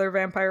to read other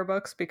vampire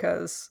books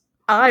because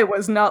I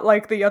was not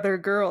like the other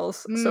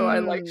girls. So I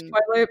liked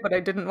Twilight, but I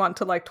didn't want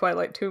to like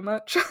Twilight too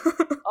much.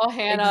 Oh,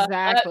 Hannah,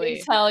 let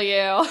me tell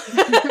you.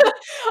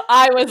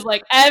 I was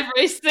like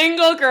every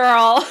single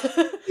girl.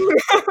 So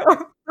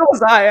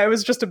was I. I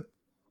was just a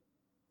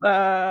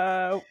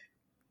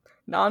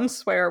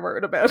non-swear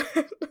word about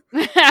it.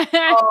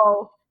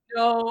 Oh,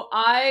 no.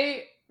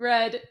 I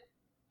read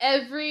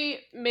every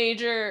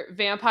major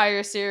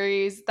vampire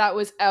series that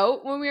was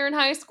out when we were in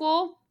high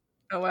school.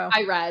 Oh, wow.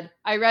 I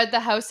read the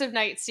House of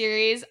Night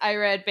series. I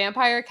read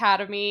Vampire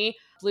Academy,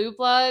 Blue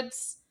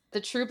Bloods,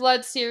 the True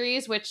Blood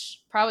series,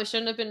 which probably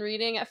shouldn't have been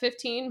reading at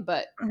 15,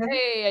 but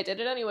hey, I did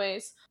it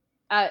anyways.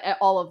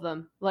 All of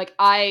them. Like,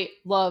 I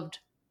loved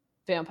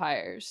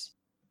vampires.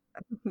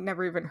 I've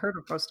never even heard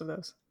of most of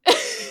those.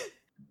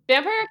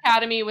 Vampire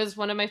Academy was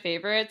one of my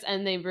favorites,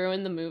 and they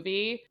ruined the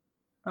movie.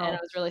 And I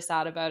was really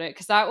sad about it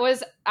because that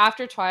was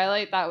after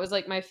Twilight. That was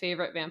like my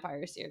favorite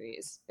vampire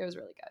series. It was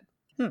really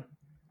good.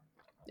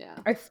 Yeah.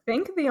 I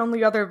think the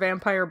only other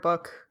vampire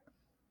book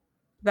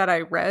that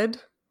I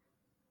read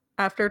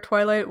after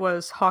Twilight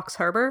was Hawks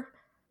Harbor,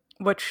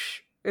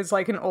 which is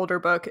like an older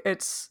book.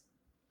 It's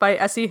by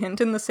S.E.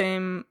 Hinton, the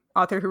same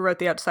author who wrote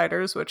The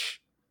Outsiders,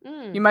 which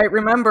you might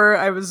remember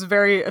I was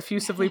very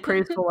effusively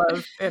praiseful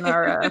of in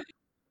our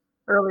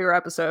earlier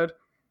episode.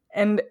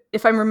 And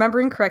if I'm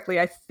remembering correctly,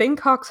 I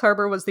think Hawks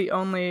Harbor was the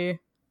only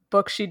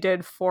book she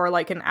did for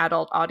like an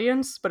adult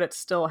audience, but it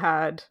still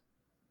had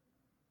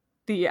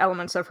the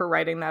elements of her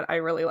writing that I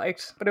really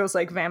liked. But it was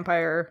like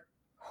vampire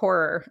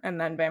horror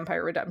and then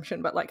vampire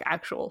redemption, but like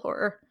actual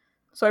horror.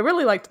 So I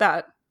really liked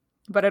that.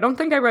 But I don't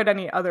think I read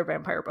any other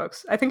vampire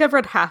books. I think I've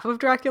read half of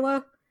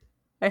Dracula.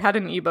 I had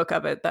an ebook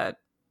of it that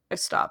I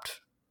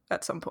stopped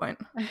at some point.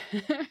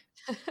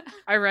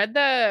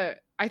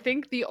 I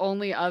think the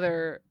only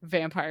other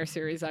vampire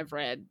series I've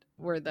read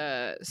were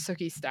the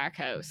Sookie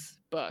Stackhouse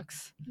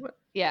books.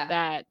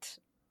 Yeah.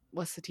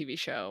 What's the TV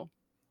show?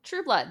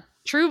 True Blood.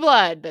 True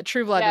Blood. That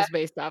True Blood is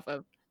based off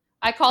of.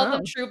 I called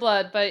them True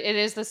Blood, but it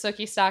is the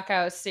Sookie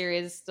Stackhouse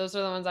series. Those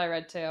are the ones I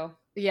read too.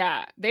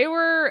 Yeah. They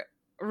were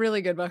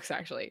really good books,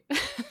 actually.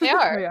 They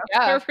are. Yeah.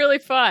 They're really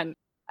fun.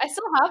 I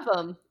still have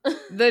them.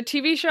 The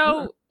TV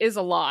show is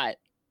a lot.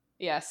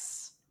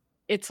 Yes.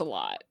 It's a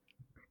lot.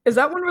 Is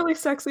that one really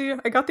sexy?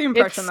 I got the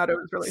impression that it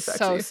was really sexy.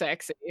 So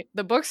sexy.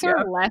 The books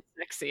are less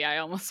sexy, I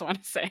almost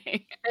want to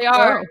say. They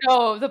are.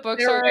 No, the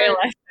books are way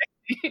less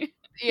sexy.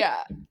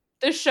 Yeah.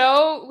 The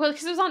show, well,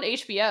 because it was on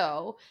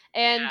HBO,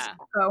 and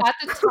at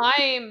the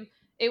time,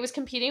 it was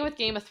competing with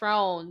Game of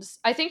Thrones.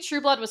 I think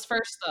True Blood was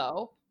first,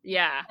 though.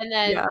 Yeah. And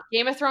then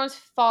Game of Thrones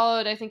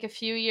followed, I think, a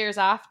few years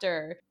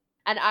after.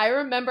 And I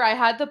remember I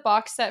had the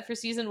box set for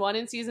season 1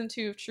 and season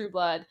 2 of True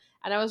Blood,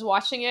 and I was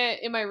watching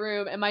it in my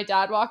room, and my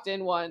dad walked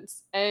in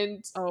once,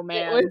 and Oh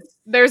man, it was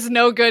there's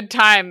no good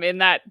time in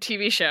that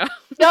TV show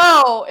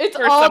no, it's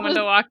for all someone just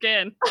to walk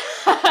in.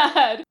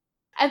 bad.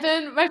 And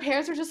then my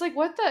parents were just like,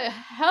 "What the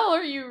hell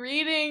are you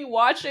reading,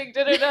 watching?"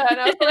 Da da da. And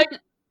I was like,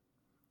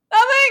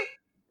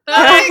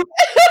 "Nothing."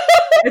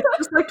 It's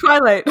just like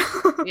Twilight.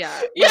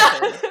 Yeah, Yeah.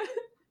 listen.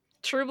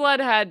 True Blood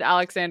had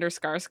Alexander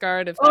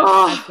Skarsgård, if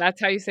Oh.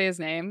 that's how you say his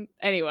name.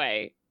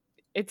 Anyway,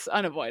 it's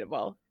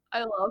unavoidable.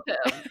 I love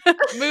him.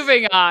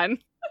 Moving on.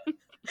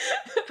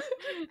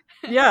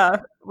 Yeah,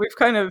 we've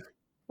kind of.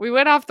 We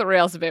went off the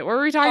rails a bit. What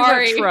were we talking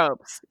Sorry. about?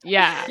 Tropes.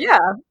 Yeah. Yeah.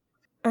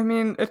 I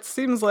mean, it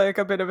seems like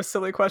a bit of a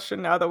silly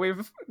question now that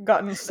we've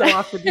gotten so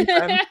off the deep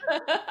end.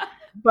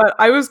 But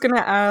I was going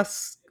to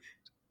ask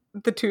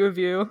the two of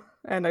you,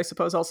 and I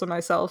suppose also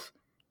myself,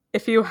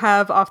 if you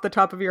have off the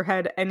top of your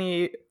head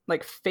any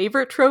like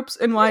favorite tropes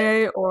in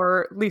YA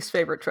or least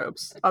favorite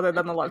tropes, other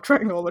than the love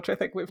triangle, which I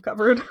think we've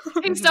covered.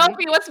 Hey,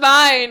 Sophie, what's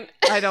mine?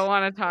 I don't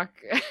want to talk.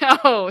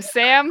 Oh,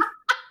 Sam.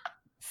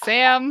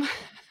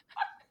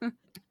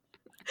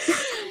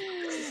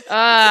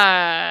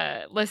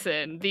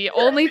 Listen, the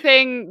only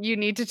thing you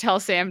need to tell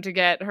Sam to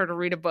get her to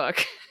read a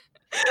book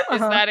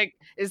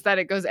is that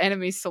it goes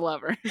enemies to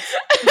lovers.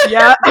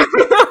 Yeah.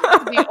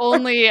 The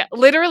only,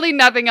 literally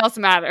nothing else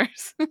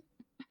matters.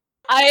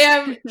 I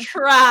am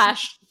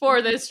trash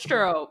for this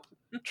trope.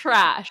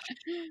 Trash.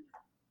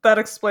 That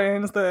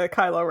explains the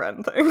Kylo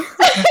Ren thing.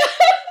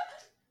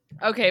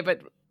 Okay,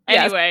 but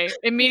Yes. anyway,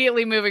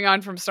 immediately moving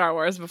on from Star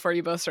Wars before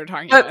you both start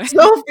talking about But it.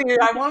 Sophie,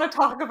 I want to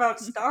talk about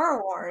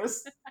Star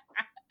Wars.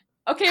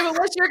 Okay, but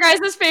what's your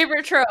guys'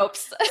 favorite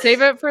tropes?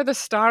 Save it for the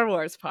Star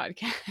Wars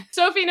podcast.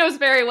 Sophie knows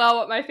very well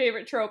what my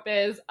favorite trope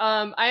is.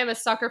 I am a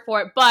sucker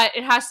for it, but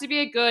it has to be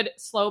a good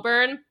slow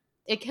burn.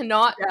 It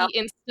cannot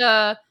be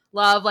insta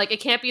love. Like, it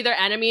can't be their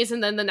enemies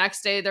and then the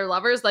next day they're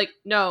lovers. Like,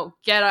 no,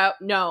 get out.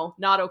 No,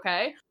 not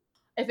okay.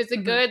 If it's a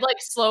good, like,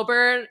 slow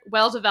burn,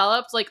 well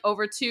developed, like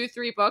over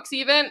 2-3 books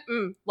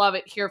even, love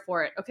it. Here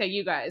for it. Okay,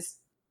 you guys.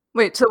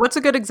 Wait, so what's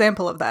a good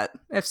example of that?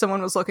 If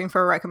someone was looking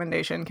for a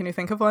recommendation, can you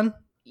think of one?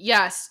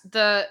 Yes,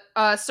 the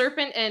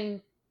Serpent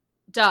and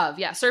Dove.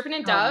 Yeah, Serpent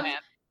and Dove. man.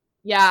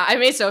 Yeah, I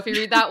made Sophie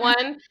read that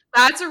one.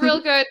 That's a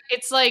real good,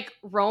 it's like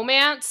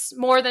romance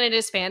more than it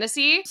is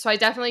fantasy. So I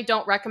definitely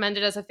don't recommend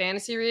it as a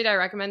fantasy read. I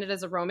recommend it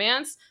as a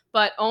romance.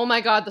 But oh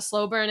my god, the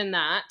slow burn in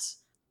that.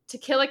 To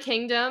Kill a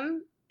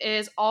Kingdom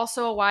is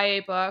also a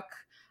YA book.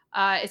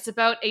 It's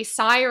about a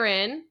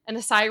siren and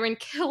a siren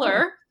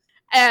killer.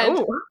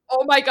 And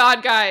oh my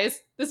god, guys,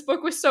 this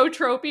book was so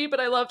tropey, but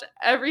I loved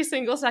every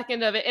single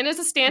second of it. And it's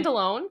a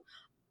standalone.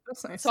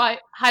 That's nice. So I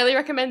highly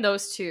recommend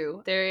those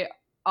two. They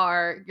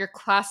are your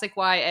classic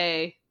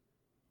YA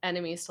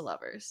enemies to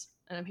lovers,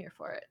 and I'm here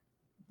for it.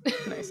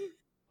 Nice.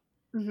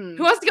 Mm-hmm.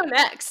 Who wants to go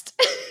next?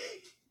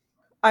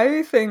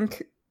 I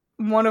think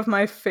one of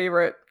my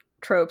favorite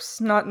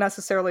tropes, not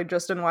necessarily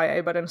just in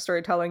YA, but in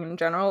storytelling in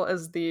general,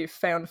 is the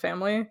found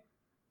family,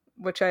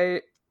 which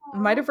I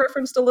might have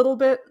referenced a little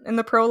bit in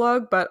the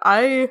prologue, but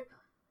I'm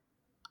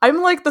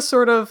like the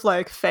sort of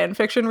like fan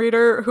fiction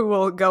reader who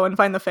will go and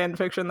find the fan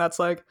fiction that's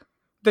like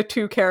the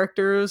two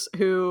characters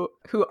who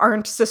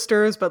aren't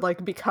sisters but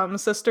like become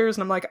sisters,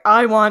 and I'm like,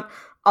 I want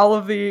all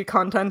of the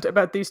content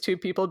about these two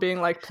people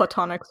being like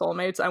platonic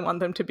soulmates. I want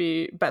them to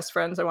be best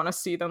friends. I want to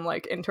see them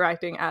like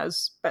interacting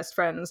as best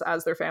friends,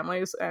 as their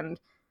families, and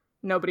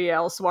nobody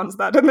else wants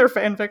that in their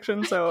fan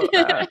fiction, so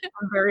I'm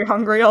very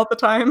hungry all the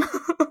time.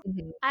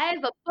 I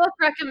have a book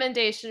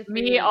recommendation for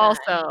Me you.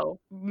 also.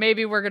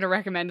 Maybe we're going to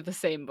recommend the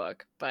same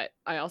book, but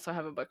I also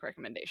have a book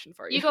recommendation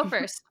for you. You go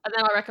first, and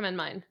then I'll recommend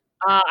mine.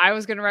 I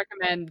was going to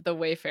recommend the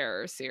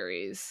Wayfarer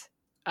series.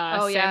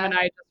 Sam and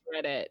I just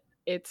read it.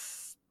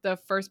 The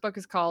first book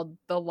is called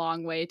The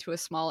Long Way to a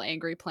Small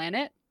Angry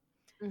Planet.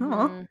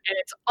 Mhm. And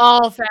it's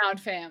all found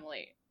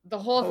family. The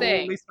whole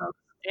thing. Holy smokes.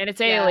 And it's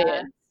Yeah.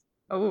 alien.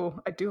 Oh,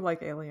 I do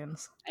like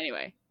aliens.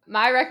 Anyway.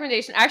 My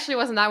recommendation actually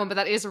wasn't that one, but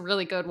that is a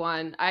really good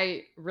one.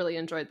 I really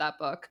enjoyed that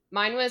book.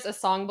 Mine was A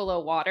Song Below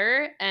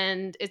Water,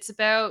 and it's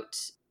about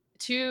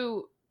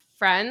two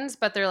friends,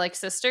 but they're like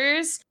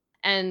sisters,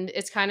 and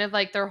it's kind of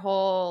like their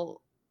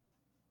whole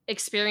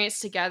experience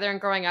together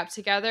and growing up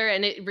together,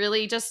 and it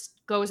really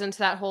just goes into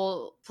that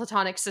whole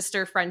platonic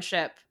sister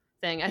friendship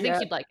thing. I think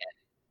you'd like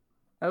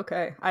it.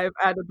 Okay, I've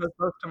added those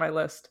both to my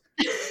list.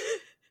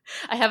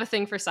 I have a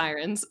thing for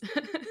sirens.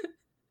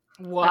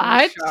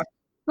 What?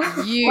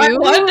 You? I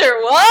wonder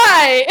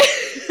why.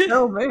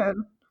 Oh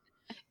man,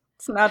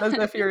 it's not as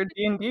if your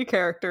D&D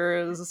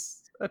character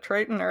is a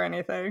Triton or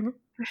anything.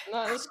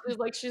 No, it's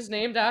like she's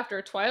named after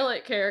a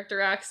Twilight character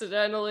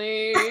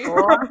accidentally.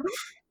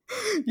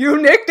 You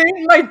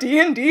nicknamed my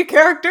D&D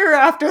character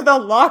after the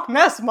Loch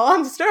Ness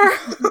monster.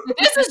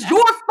 This is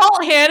your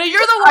fault, Hannah. You're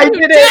the I one who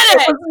did did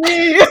it. it. It was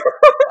me.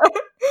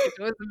 It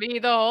was me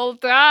the whole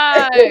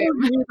time. It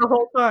was me the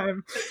whole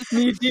time.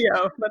 Me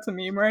Dio. That's a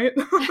meme, right?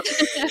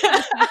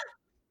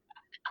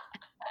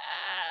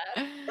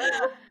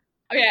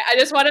 Okay, I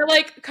just want to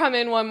like come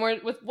in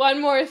with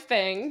one more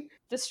thing.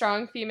 The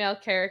strong female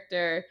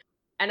character.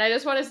 And I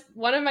just want to,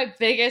 one of my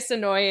biggest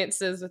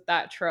annoyances with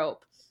that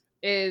trope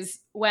is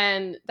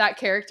when that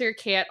character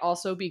can't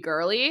also be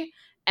girly.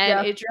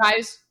 And it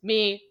drives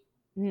me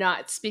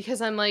nuts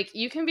because I'm like,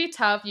 you can be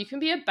tough, you can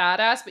be a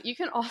badass, but you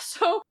can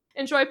also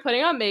enjoy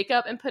putting on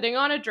makeup and putting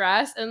on a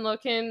dress and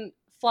looking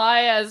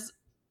fly as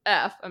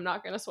F. I'm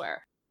not going to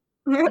swear.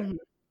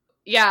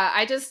 Yeah,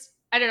 I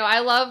don't know. I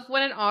love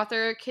when an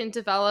author can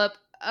develop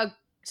a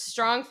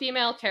strong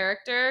female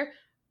character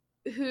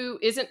who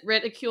isn't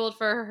ridiculed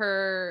for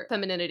her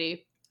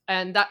femininity.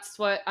 And that's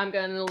what I'm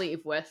going to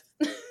leave with.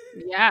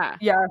 Yeah.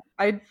 Yeah,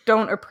 I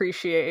don't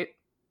appreciate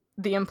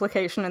the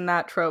implication in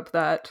that trope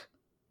that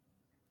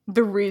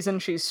the reason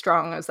she's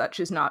strong is that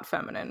she's not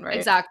feminine, right?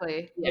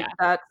 Exactly. Like,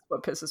 that's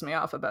what pisses me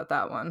off about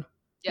that one.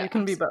 Yeah, you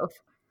can be both.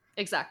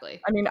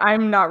 Exactly. I mean,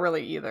 I'm not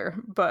really either,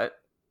 but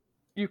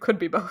you could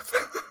be both.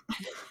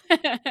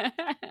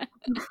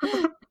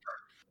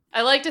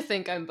 I like to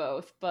think I'm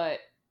both, but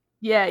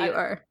yeah, you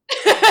are.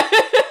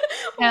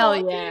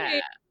 Hell yeah.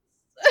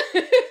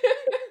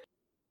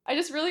 I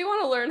just really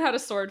want to learn how to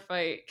sword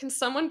fight. Can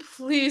someone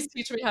please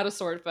teach me how to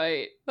sword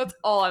fight? That's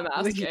all I'm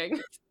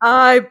asking.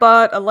 I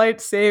bought a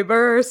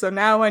lightsaber, so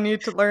now I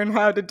need to learn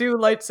how to do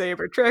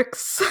lightsaber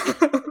tricks.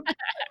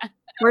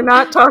 We're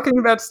not talking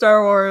about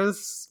Star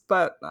Wars,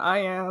 but I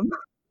am.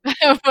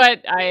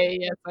 But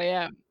yes, I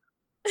am.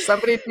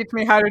 Somebody teach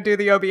me how to do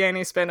the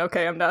Obiani spin.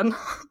 Okay, I'm done.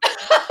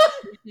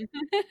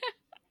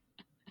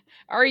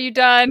 Are you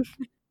done?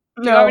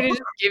 Do you want me to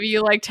just give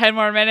you like 10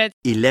 more minutes?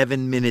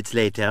 11 minutes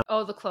later.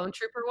 Oh, the Clone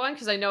Trooper one?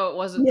 Because I know it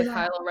wasn't the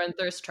Kylo Ren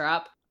thirst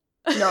trap.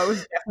 No, it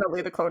was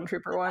definitely the Clone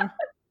Trooper one.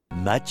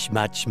 Much,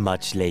 much,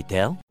 much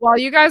later. While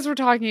you guys were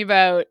talking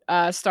about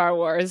Star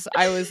Wars,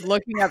 I was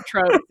looking up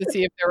tropes to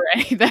see if there were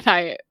any that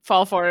I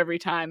fall for every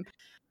time.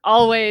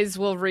 Always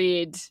will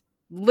read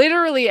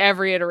literally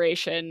every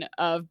iteration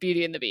of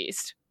Beauty and the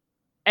Beast.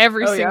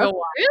 Every single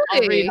one. Really?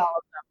 I'll read all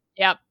of them.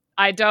 Yep.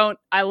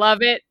 I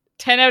love it.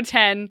 10 out of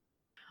 10.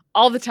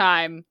 All the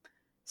time.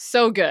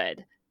 So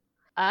good.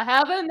 I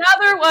have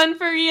another one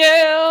for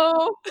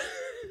you.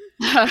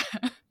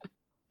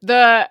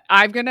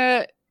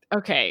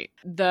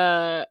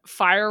 The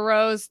Fire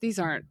Rose, these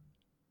aren't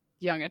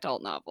young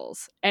adult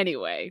novels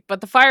anyway, but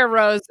the Fire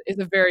Rose is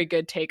a very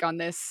good take on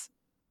this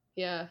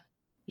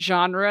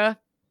genre.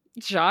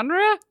 It's a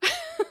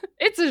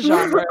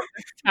genre.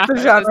 The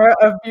genre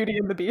of Beauty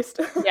and the Beast.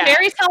 Yeah.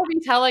 Fairy tale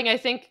retelling, I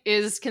think,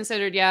 is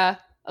considered, a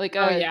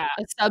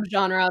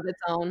subgenre of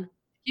its own.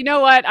 You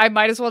know what? I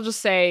might as well just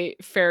say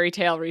fairy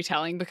tale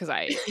retelling because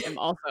I am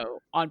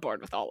also on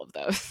board with all of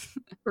those.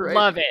 Right.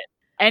 Love it.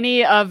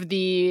 Any of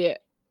the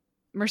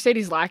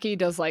Mercedes Lackey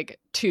does like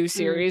 2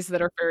 series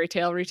that are fairy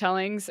tale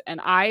retellings,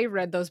 and I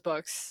read those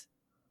books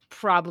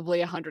probably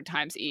 100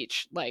 times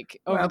each,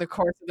 like over the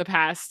course of the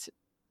past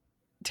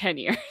 10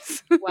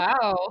 years.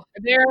 Wow.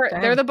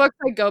 They're the books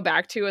I go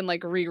back to and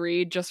like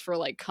reread just for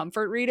like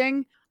comfort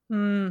reading.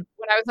 When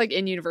I was like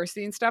in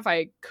university and stuff,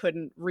 I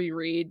couldn't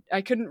read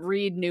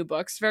new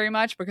books very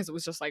much because it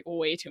was just like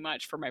way too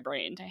much for my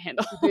brain to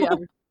handle. Yeah.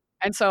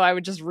 And so I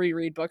would just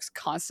reread books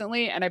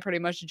constantly, and I pretty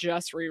much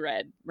just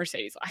reread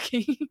Mercedes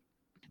Lackey.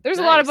 There's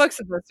a lot of books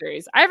in this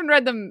series. I haven't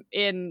read them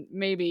in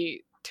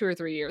maybe 2 or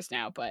 3 years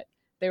now, but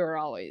they were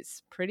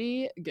always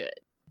pretty good.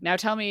 Now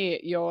tell me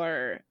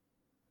your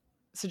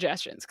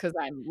suggestions because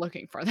I'm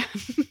looking for them.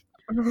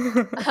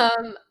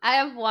 I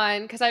have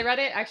one because I read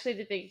it actually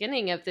at the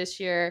beginning of this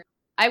year.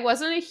 I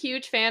wasn't a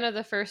huge fan of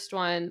the first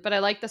one, but I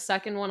liked the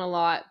second one a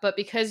lot. But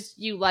because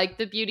you like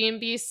the Beauty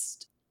and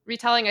Beast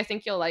retelling, I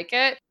think you'll like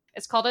it.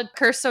 It's called A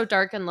Curse So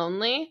Dark and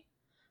Lonely.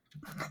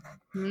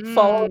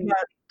 Following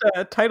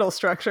that title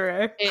structure,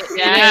 eh? It is.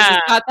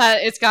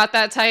 It's got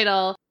that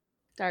title,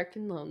 Dark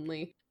and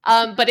Lonely.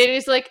 But it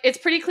is like, it's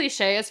pretty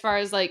cliche as far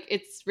as like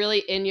it's really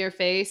in your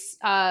face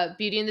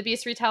Beauty and the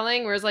Beast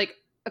retelling, whereas like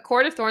A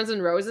Court of Thorns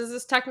and Roses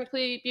is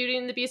technically Beauty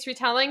and the Beast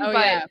retelling,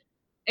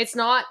 it's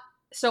not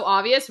so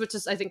obvious, which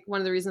is I think one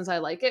of the reasons I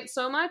like it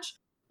so much.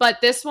 But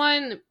this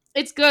one,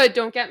 it's good,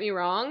 don't get me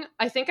wrong.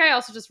 I think I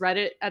also just read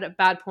it at a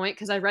bad point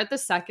because I read the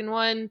second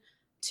one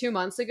 2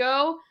 months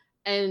ago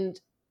and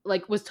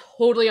like was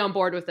totally on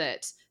board with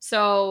it.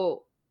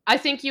 So I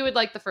think you would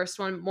like the first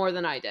one more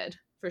than I did,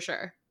 for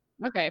sure.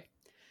 Okay.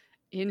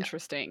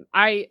 Interesting.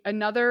 A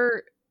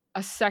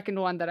second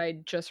one that I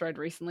just read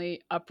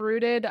recently,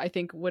 Uprooted, I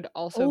think would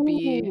also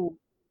be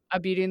a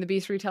Beauty and the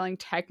Beast retelling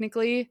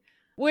technically,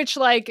 which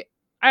like,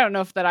 I don't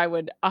know if that I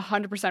would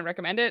 100%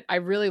 recommend it. I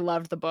really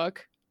loved the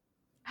book.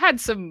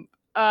 Had some,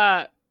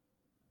 other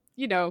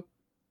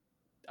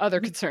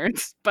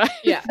concerns, but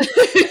yeah,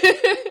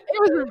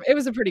 it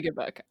was a pretty good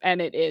book, and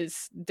it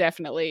is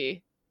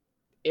definitely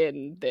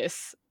in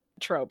this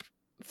trope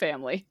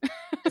family.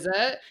 Is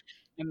it?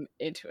 I'm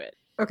into it.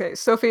 Okay,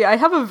 Sophie, I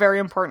have a very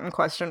important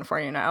question for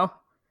you now.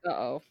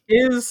 Uh-oh.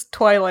 Is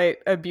Twilight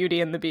a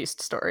Beauty and the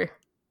Beast story?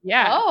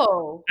 Yeah.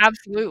 Oh.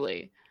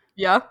 Absolutely.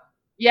 Yeah?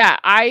 Yeah,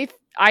 I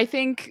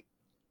think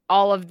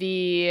all of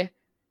the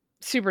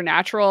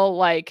supernatural,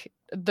 like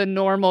the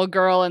normal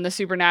girl and the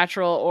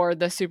supernatural, or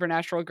the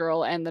supernatural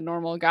girl and the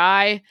normal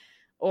guy,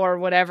 or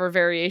whatever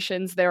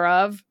variations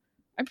thereof.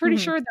 I'm pretty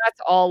Mhm. sure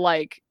that's all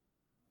like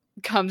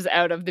comes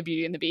out of the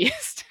Beauty and the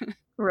Beast.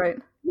 Right.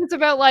 It's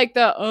about like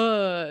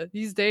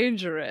he's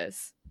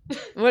dangerous.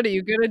 What are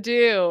you gonna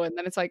do? And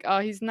then it's like, oh,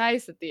 he's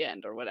nice at the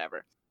end or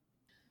whatever.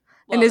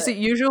 And Love is it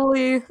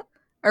usually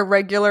a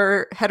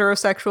regular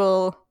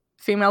heterosexual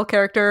female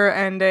character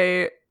and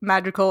a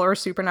magical or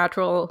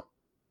supernatural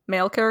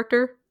male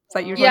character? Is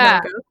that usually how Yeah.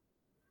 it goes?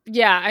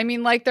 Yeah, I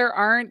mean, like, there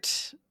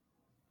aren't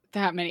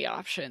that many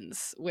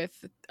options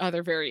with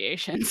other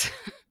variations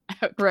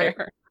out Right.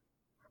 there.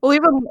 Well,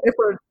 even if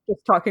we're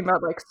just talking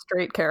about like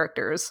straight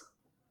characters,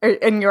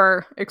 in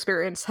your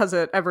experience, has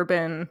it ever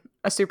been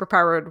a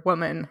superpowered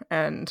woman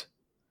and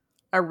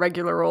a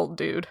regular old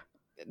dude,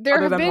 There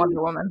other have than been,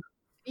 Wonder Woman?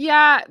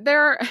 yeah,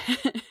 there.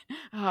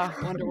 Oh,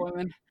 Wonder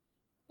Woman.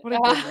 What a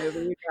good Ah, movie,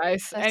 you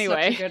guys. That's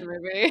Anyway, such a good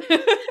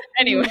movie.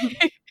 anyway,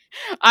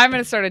 I'm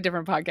gonna start a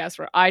different podcast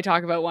where I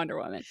talk about Wonder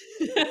Woman.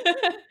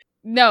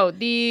 No,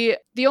 the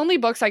only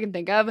books I can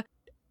think of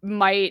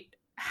might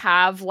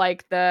have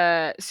like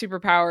the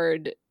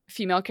superpowered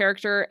female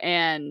character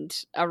and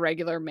a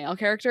regular male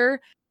character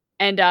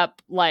end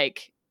up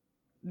like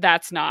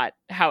that's not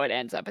how it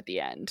ends up at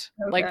the end.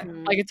 Like Okay.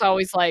 it's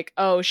always like,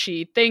 oh,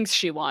 she thinks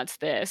she wants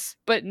this,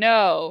 but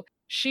no,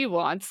 she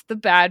wants the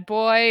bad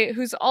boy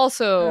who's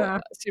also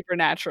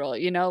supernatural,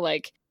 you know,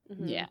 like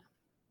Mhm. yeah.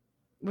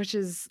 Which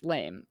is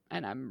lame,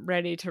 and I'm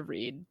ready to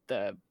read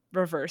the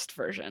reversed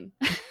version.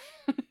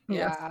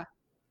 Yeah.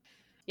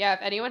 Yeah, if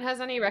anyone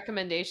has any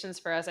recommendations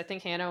for us, I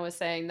think Hannah was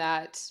saying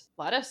that,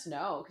 let us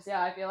know. Because,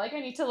 yeah, I feel like I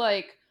need to,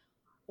 like,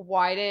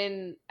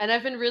 widen. And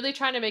I've been really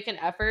trying to make an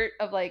effort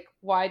of, like,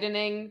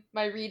 widening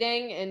my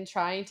reading and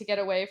trying to get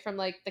away from,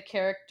 like, the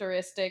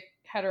characteristic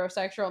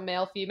heterosexual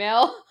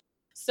male-female.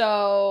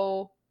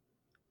 So,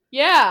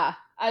 yeah,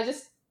 I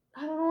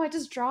don't know, I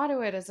just draw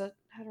to it as a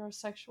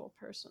heterosexual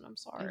person. I'm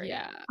sorry.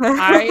 Yeah.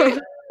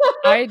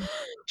 I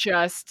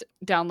just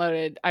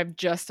downloaded, I'm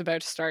just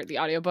about to start the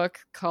audiobook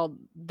called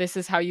This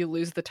Is How You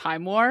Lose the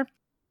Time War.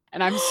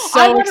 And I'm I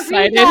so want to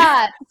read excited.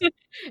 that.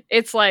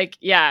 It's like,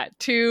 yeah,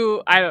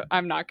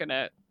 I'm not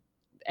gonna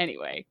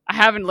anyway. I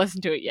haven't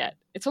listened to it yet.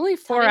 It's only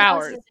 4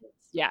 hours.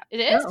 Yeah. It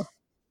is? Oh.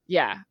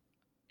 Yeah.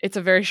 It's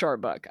a very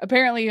short book.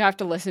 Apparently you have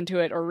to listen to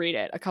it or read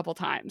it a couple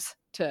times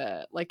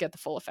to like get the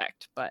full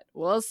effect, but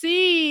we'll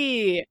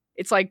see.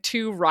 It's like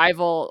two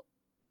rival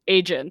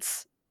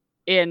agents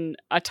in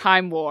a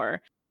time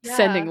war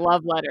sending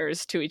love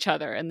letters to each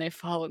other and they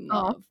fall in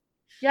Aw. love.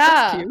 Yeah.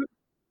 That's cute.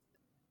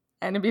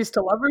 Enemies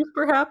to lovers,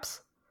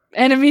 perhaps?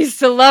 Enemies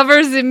to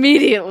lovers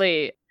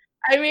immediately.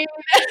 I mean,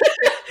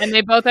 And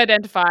they both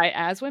identify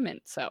as women.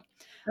 So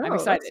I'm Oh,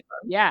 that's excited.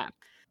 fun. Yeah.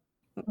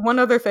 One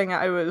other thing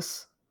I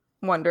was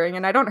wondering,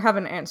 and I don't have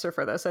an answer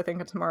for this, I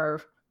think it's more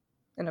of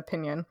an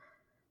opinion,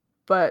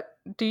 but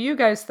do you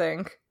guys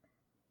think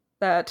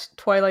that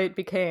Twilight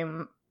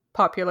became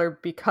popular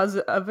because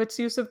of its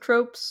use of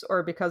tropes,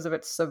 or because of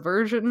its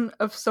subversion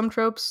of some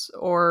tropes,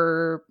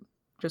 or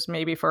just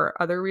maybe for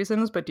other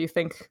reasons? But do you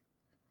think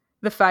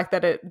the fact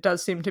that it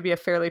does seem to be a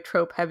fairly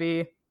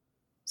trope-heavy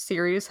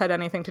series had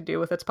anything to do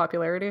with its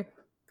popularity?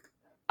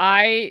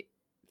 I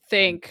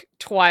think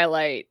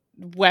Twilight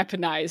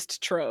weaponized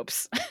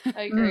tropes.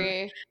 I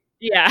agree.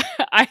 Yeah,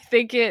 I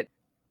think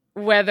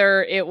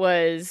whether it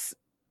was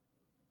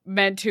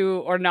meant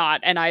to or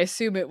not, and I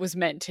assume it was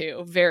meant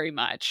to very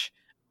much,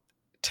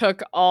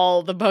 took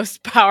all the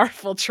most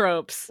powerful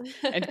tropes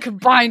and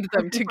combined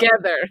them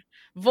together,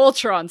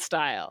 Voltron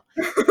style.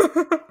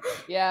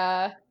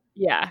 Yeah.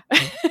 Yeah.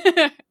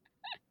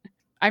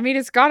 I mean,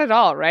 it's got it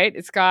all, right?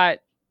 It's got,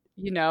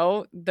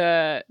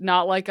 the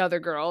Not Like Other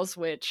Girls,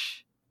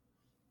 which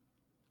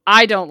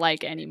I don't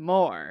like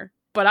anymore,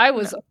 but I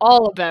was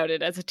all about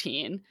it as a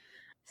teen.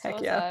 Heck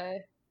So yeah. was I.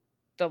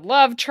 The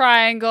love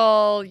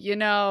triangle,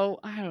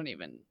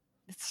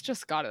 it's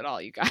just got it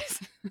all, you guys.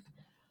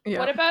 Yeah.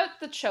 What about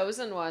the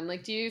Chosen One?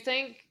 Like, do you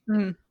think,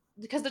 Mhm.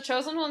 because the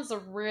Chosen One's a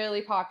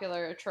really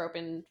popular trope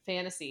in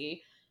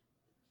fantasy,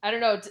 I don't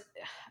know,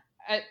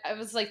 I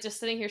was like just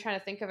sitting here trying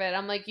to think of it.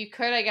 I'm like, you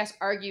could, I guess,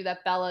 argue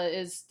that Bella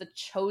is the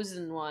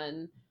Chosen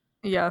One.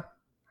 Yeah.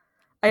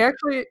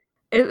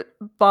 It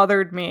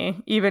bothered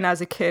me, even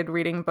as a kid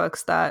reading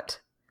books, that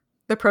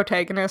the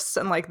protagonists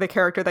and like the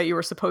character that you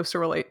were supposed to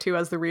relate to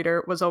as the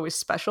reader was always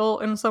special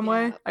in some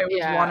way. I always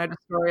Yeah. wanted a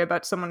story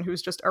about someone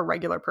who's just a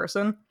regular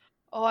person.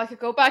 Oh, I could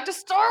go back to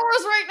Star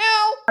Wars right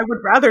now. I would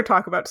rather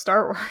talk about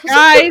Star Wars.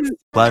 Guys!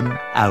 1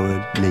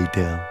 hour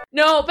later.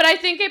 No, but I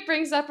think it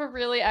brings up a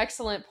really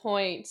excellent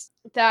point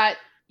that,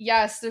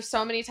 yes, there's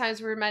so many times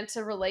we're meant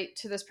to relate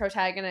to this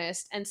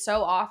protagonist, and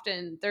so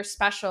often they're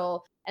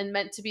special and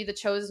meant to be the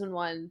chosen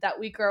one, that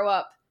we grow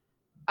up,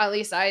 at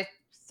least I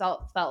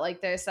felt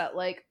like this, that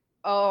like,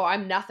 oh,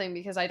 I'm nothing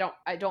because I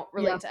don't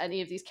relate to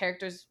any of these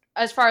characters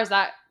as far as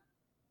that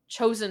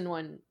chosen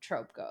one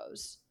trope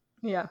goes.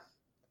 Yeah.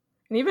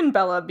 And even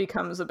Bella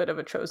becomes a bit of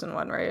a chosen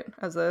one, right?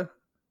 As the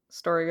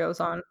story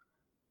goes on.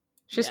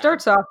 She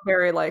starts off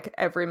very like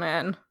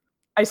everyman.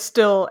 I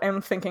still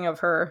am thinking of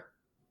her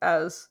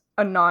as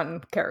a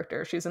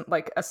non-character. She's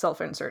like a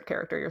self-insert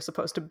character. You're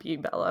supposed to be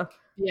Bella.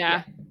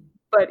 Yeah.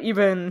 But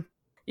even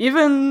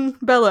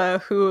Bella,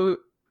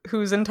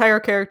 whose entire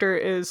character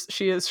is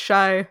she is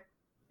shy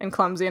and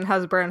clumsy and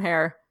has brown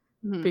hair,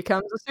 Mhm.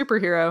 becomes a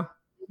superhero.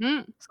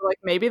 Mhm. So like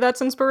maybe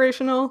that's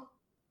inspirational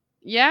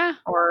Yeah.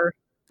 or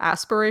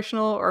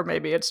aspirational, or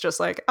maybe it's just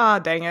like, ah,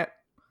 dang it,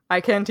 I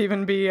can't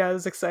even be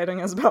as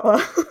exciting as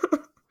Bella.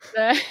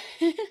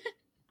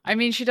 I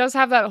mean, she does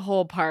have that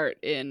whole part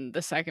in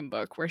the second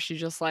book where she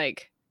just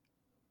like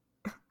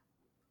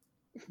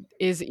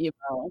is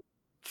emo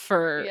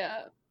for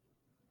Yeah.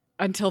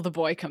 until the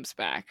boy comes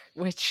back,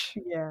 which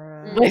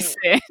Yeah.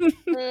 listen.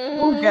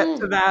 We'll get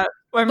to that.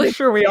 I'm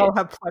sure we all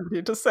have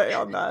plenty to say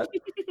on that.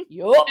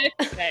 Yup.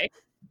 Okay.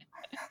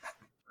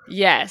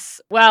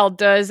 Yes. Well,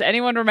 does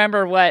anyone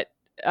remember what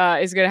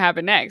is going to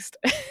happen next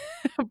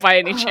by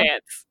any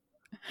chance?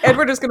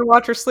 Edward is going to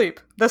watch her sleep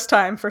this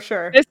time for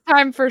sure. This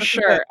time for That's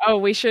sure. it. Oh,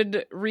 we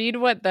should read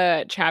what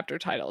the chapter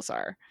titles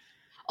are.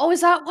 Oh,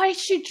 is that why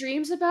she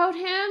dreams about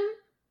him?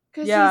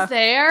 Because Yeah. he's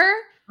there?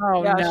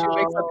 Oh, Yeah, no. she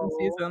wakes up and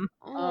sees him.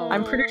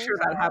 I'm pretty sure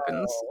that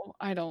happens. No,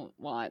 I don't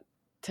want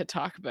to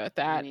talk about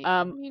that.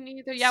 Me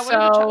neither. Yeah, what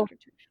are the so chapter titles?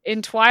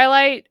 in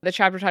Twilight, the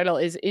chapter title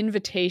is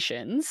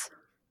Invitations.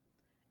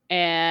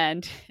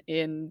 And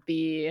in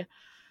the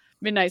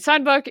Midnight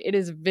Sun book, it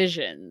is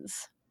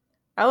Visions.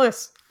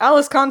 Alice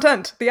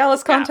content. The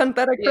Alice content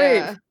that I crave.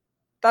 Yeah.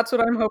 That's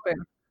what I'm hoping.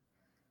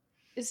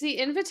 Is the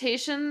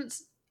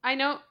invitations? I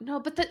know, no,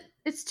 but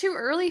it's too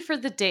early for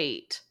the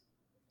date.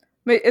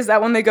 Wait, is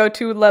that when they go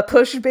to La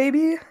Push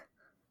Baby?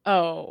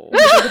 Oh,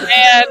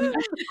 man.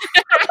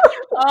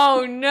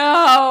 Oh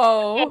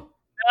no!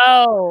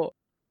 Oh,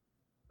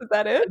 is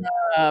that it?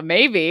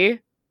 Maybe.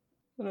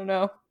 I don't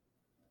know.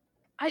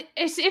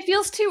 It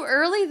feels too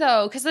early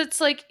though, because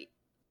it's like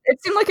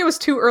It seemed like it was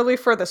too early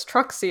for this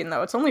truck scene,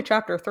 though. It's only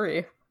chapter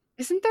 3.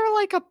 Isn't there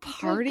like a good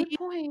party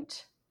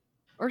point.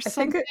 or I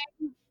think something?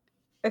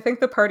 I think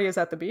the party is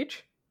at the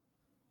beach.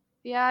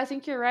 Yeah, I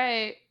think you're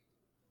right.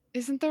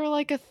 Isn't there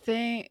like a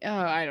thing? Oh,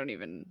 I don't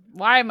even.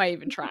 Why am I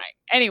even trying?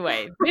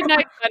 Anyway,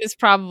 Midnight Sun is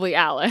probably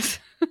Alice.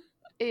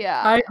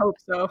 Yeah. I hope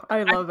so.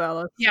 I love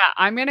Alice. Yeah,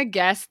 I'm gonna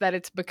guess that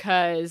it's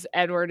because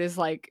Edward is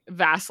like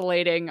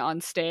vacillating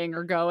on staying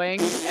or going,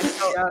 and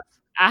so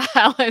Yeah.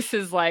 Alice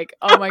is like,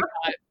 "Oh my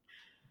god,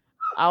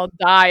 I'll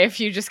die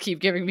if you just keep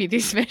giving me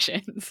these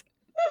missions."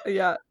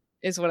 Yeah.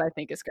 Is what I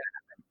think is gonna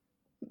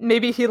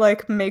Maybe he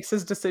like makes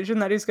his decision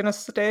that he's gonna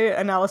stay,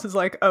 and Alice is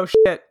like, "Oh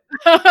shit,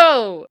 happen.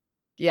 Oh,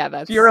 yeah,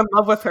 that's you're in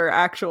love with her."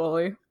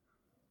 Actually,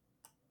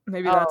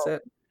 maybe that's Oh.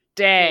 it.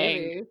 dang.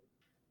 Maybe.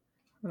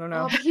 I don't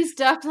Oh, know. but he's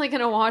definitely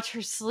gonna watch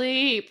her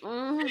sleep.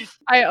 Ugh.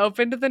 I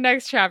opened the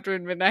next chapter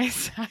in Midnight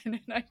Sun, and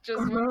I just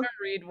Uh-huh. want to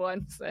read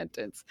one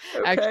sentence.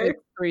 Okay. Actually,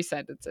 it's 3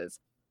 sentences.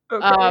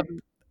 Okay.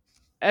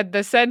 And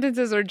the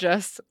sentences are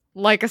just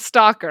like a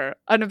stalker,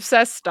 an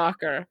obsessed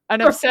stalker,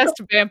 an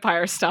obsessed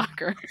vampire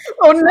stalker.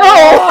 Oh no!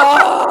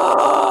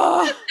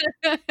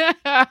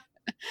 Oh,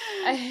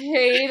 I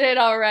hate it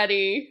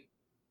already.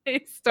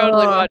 He's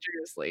totally Ugh. watching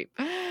her sleep.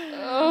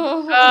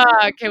 Oh.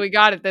 Okay, we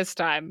got it this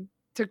time.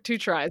 Took 2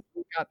 tries.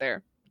 We got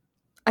there.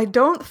 I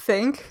don't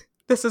think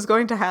this is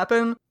going to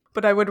happen,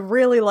 but I would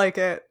really like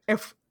it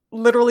if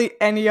literally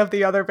any of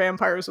the other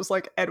vampires was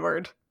like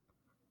Edward.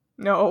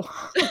 No.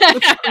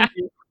 That's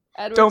creepy.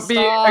 Edward, Don't be a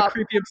stop.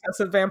 creepy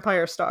obsessive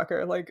vampire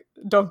stalker. Like,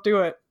 don't do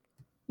it.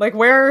 Like,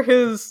 where are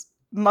his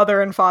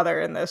mother and father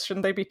in this?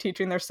 Shouldn't they be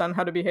teaching their son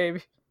how to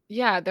behave?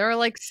 Yeah, there are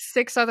like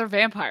 6 other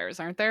vampires,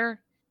 aren't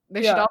there?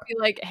 They should Yeah. all be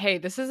like, hey,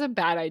 this is a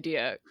bad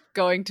idea,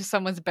 going to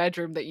someone's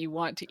bedroom that you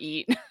want to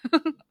eat.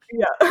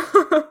 Yeah.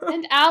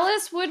 And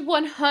Alice would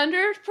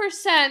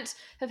 100%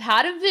 have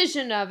had a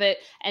vision of it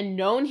and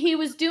known he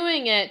was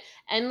doing it.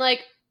 And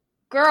like,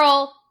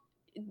 girl,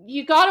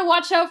 you gotta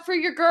watch out for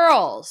your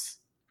girls.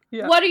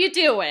 Yeah. What are you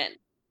doing?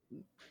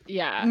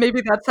 Yeah.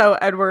 Maybe that's how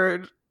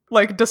Edward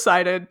like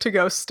decided to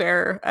go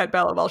stare at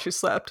Bella while she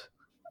slept.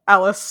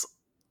 Alice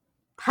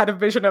had a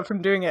vision of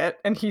him doing it,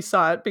 and he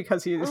saw it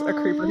because he's a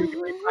creeper who can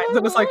read minds,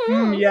 and was like,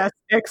 yes,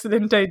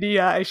 excellent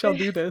idea. I shall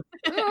do this.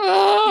 He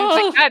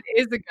was like, that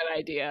is a good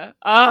idea.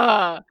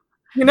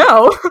 You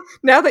know,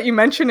 now that you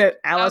mention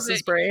it,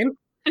 Alice's that- brain.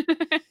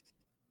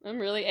 I'm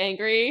really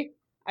angry.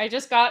 I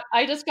just got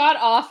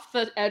off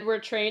the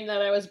Edward train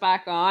that I was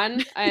back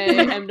on. I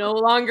am no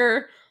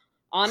longer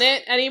on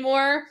it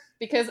anymore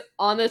because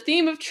on the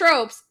theme of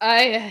tropes,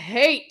 I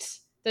hate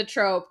the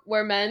trope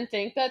where men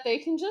think that they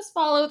can just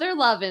follow their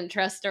love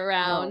interest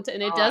around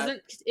and it God.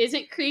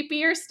 isn't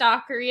creepy or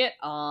stalkery at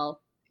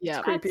all.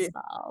 Yeah, creepy. That's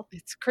all.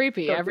 it's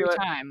creepy Don't every do it.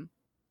 time.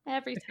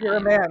 Every If time. you're a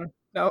man,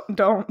 no,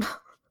 don't.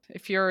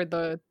 If you're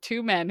the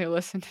 2 men who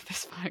listen to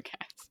this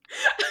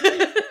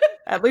podcast.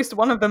 At least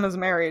one of them is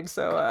married,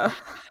 so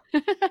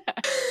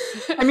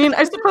I mean,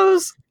 I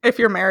suppose if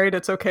you're married,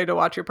 it's okay to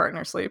watch your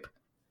partner sleep.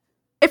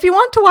 If you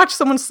want to watch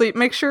someone sleep,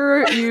 make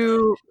sure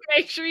you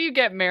Make sure you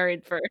get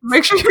married first.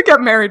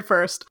 get married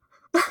first.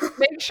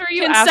 Make sure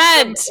you ask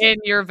them Consent. in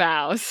your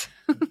vows.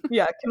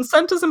 Yeah,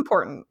 consent is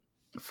important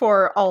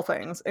for all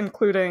things,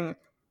 including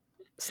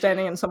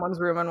standing in someone's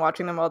room and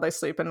watching them while they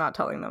sleep and not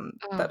telling them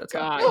that it's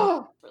happening.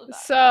 Really bad.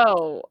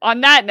 So,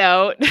 on that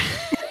note,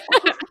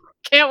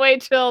 can't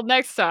wait till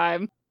next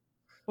time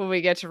when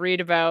we get to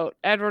read about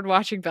Edward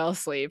watching Belle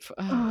sleep.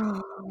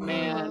 Oh,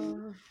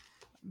 man.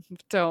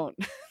 Don't.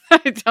 I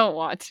don't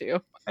want to.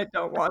 I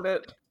don't want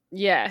it.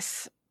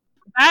 Yes.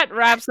 That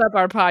wraps up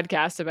our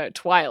podcast about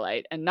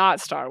Twilight and not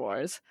Star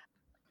Wars.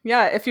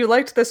 Yeah, if you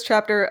liked this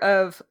chapter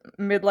of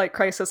Midlight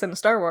Crisis in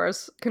Star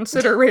Wars,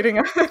 consider rating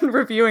and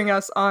reviewing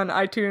us on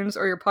iTunes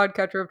or your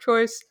podcatcher of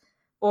choice,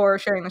 or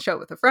sharing the show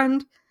with a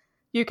friend.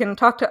 You can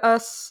talk to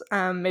us,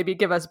 maybe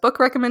give us book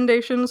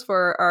recommendations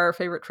for our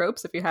favorite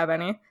tropes, if you have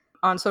any,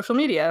 on social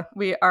media.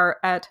 We are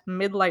at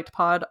Midlight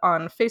Pod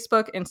on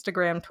Facebook,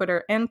 Instagram,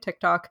 Twitter, and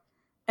TikTok.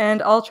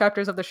 And all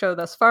chapters of the show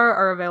thus far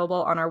are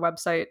available on our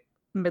website,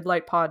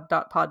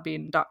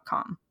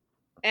 midlightpod.podbean.com.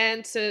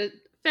 And to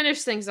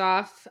finish things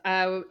off,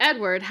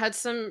 Edward had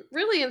some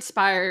really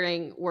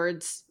inspiring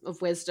words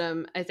of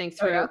wisdom, I think,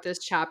 throughout this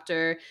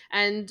chapter.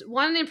 And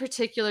one in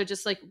particular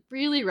just like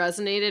really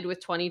resonated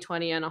with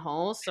 2020 and a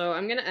whole. So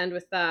I'm going to end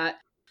with that.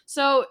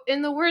 So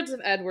in the words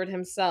of Edward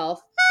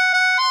himself,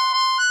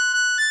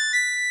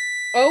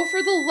 "Oh,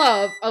 for the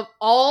love of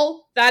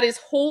all that is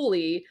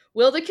holy,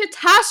 will the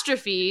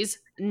catastrophes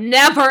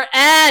never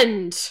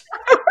end?"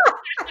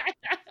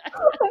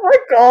 Oh my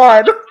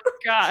god.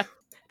 God.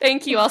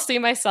 Thank you. I'll see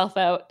myself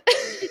out.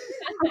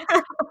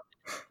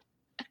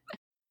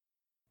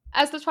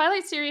 As the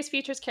Twilight series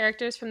features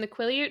characters from the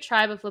Quileute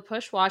tribe of La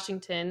Push,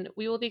 Washington,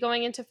 we will be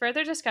going into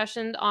further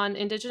discussion on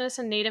Indigenous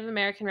and Native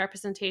American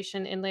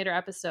representation in later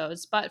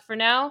episodes. But for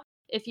now,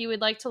 if you would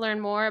like to learn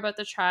more about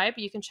the tribe,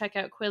 you can check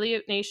out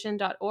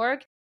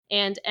QuileuteNation.org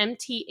and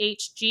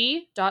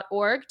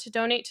mthg.org to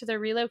donate to the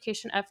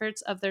relocation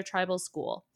efforts of their tribal school.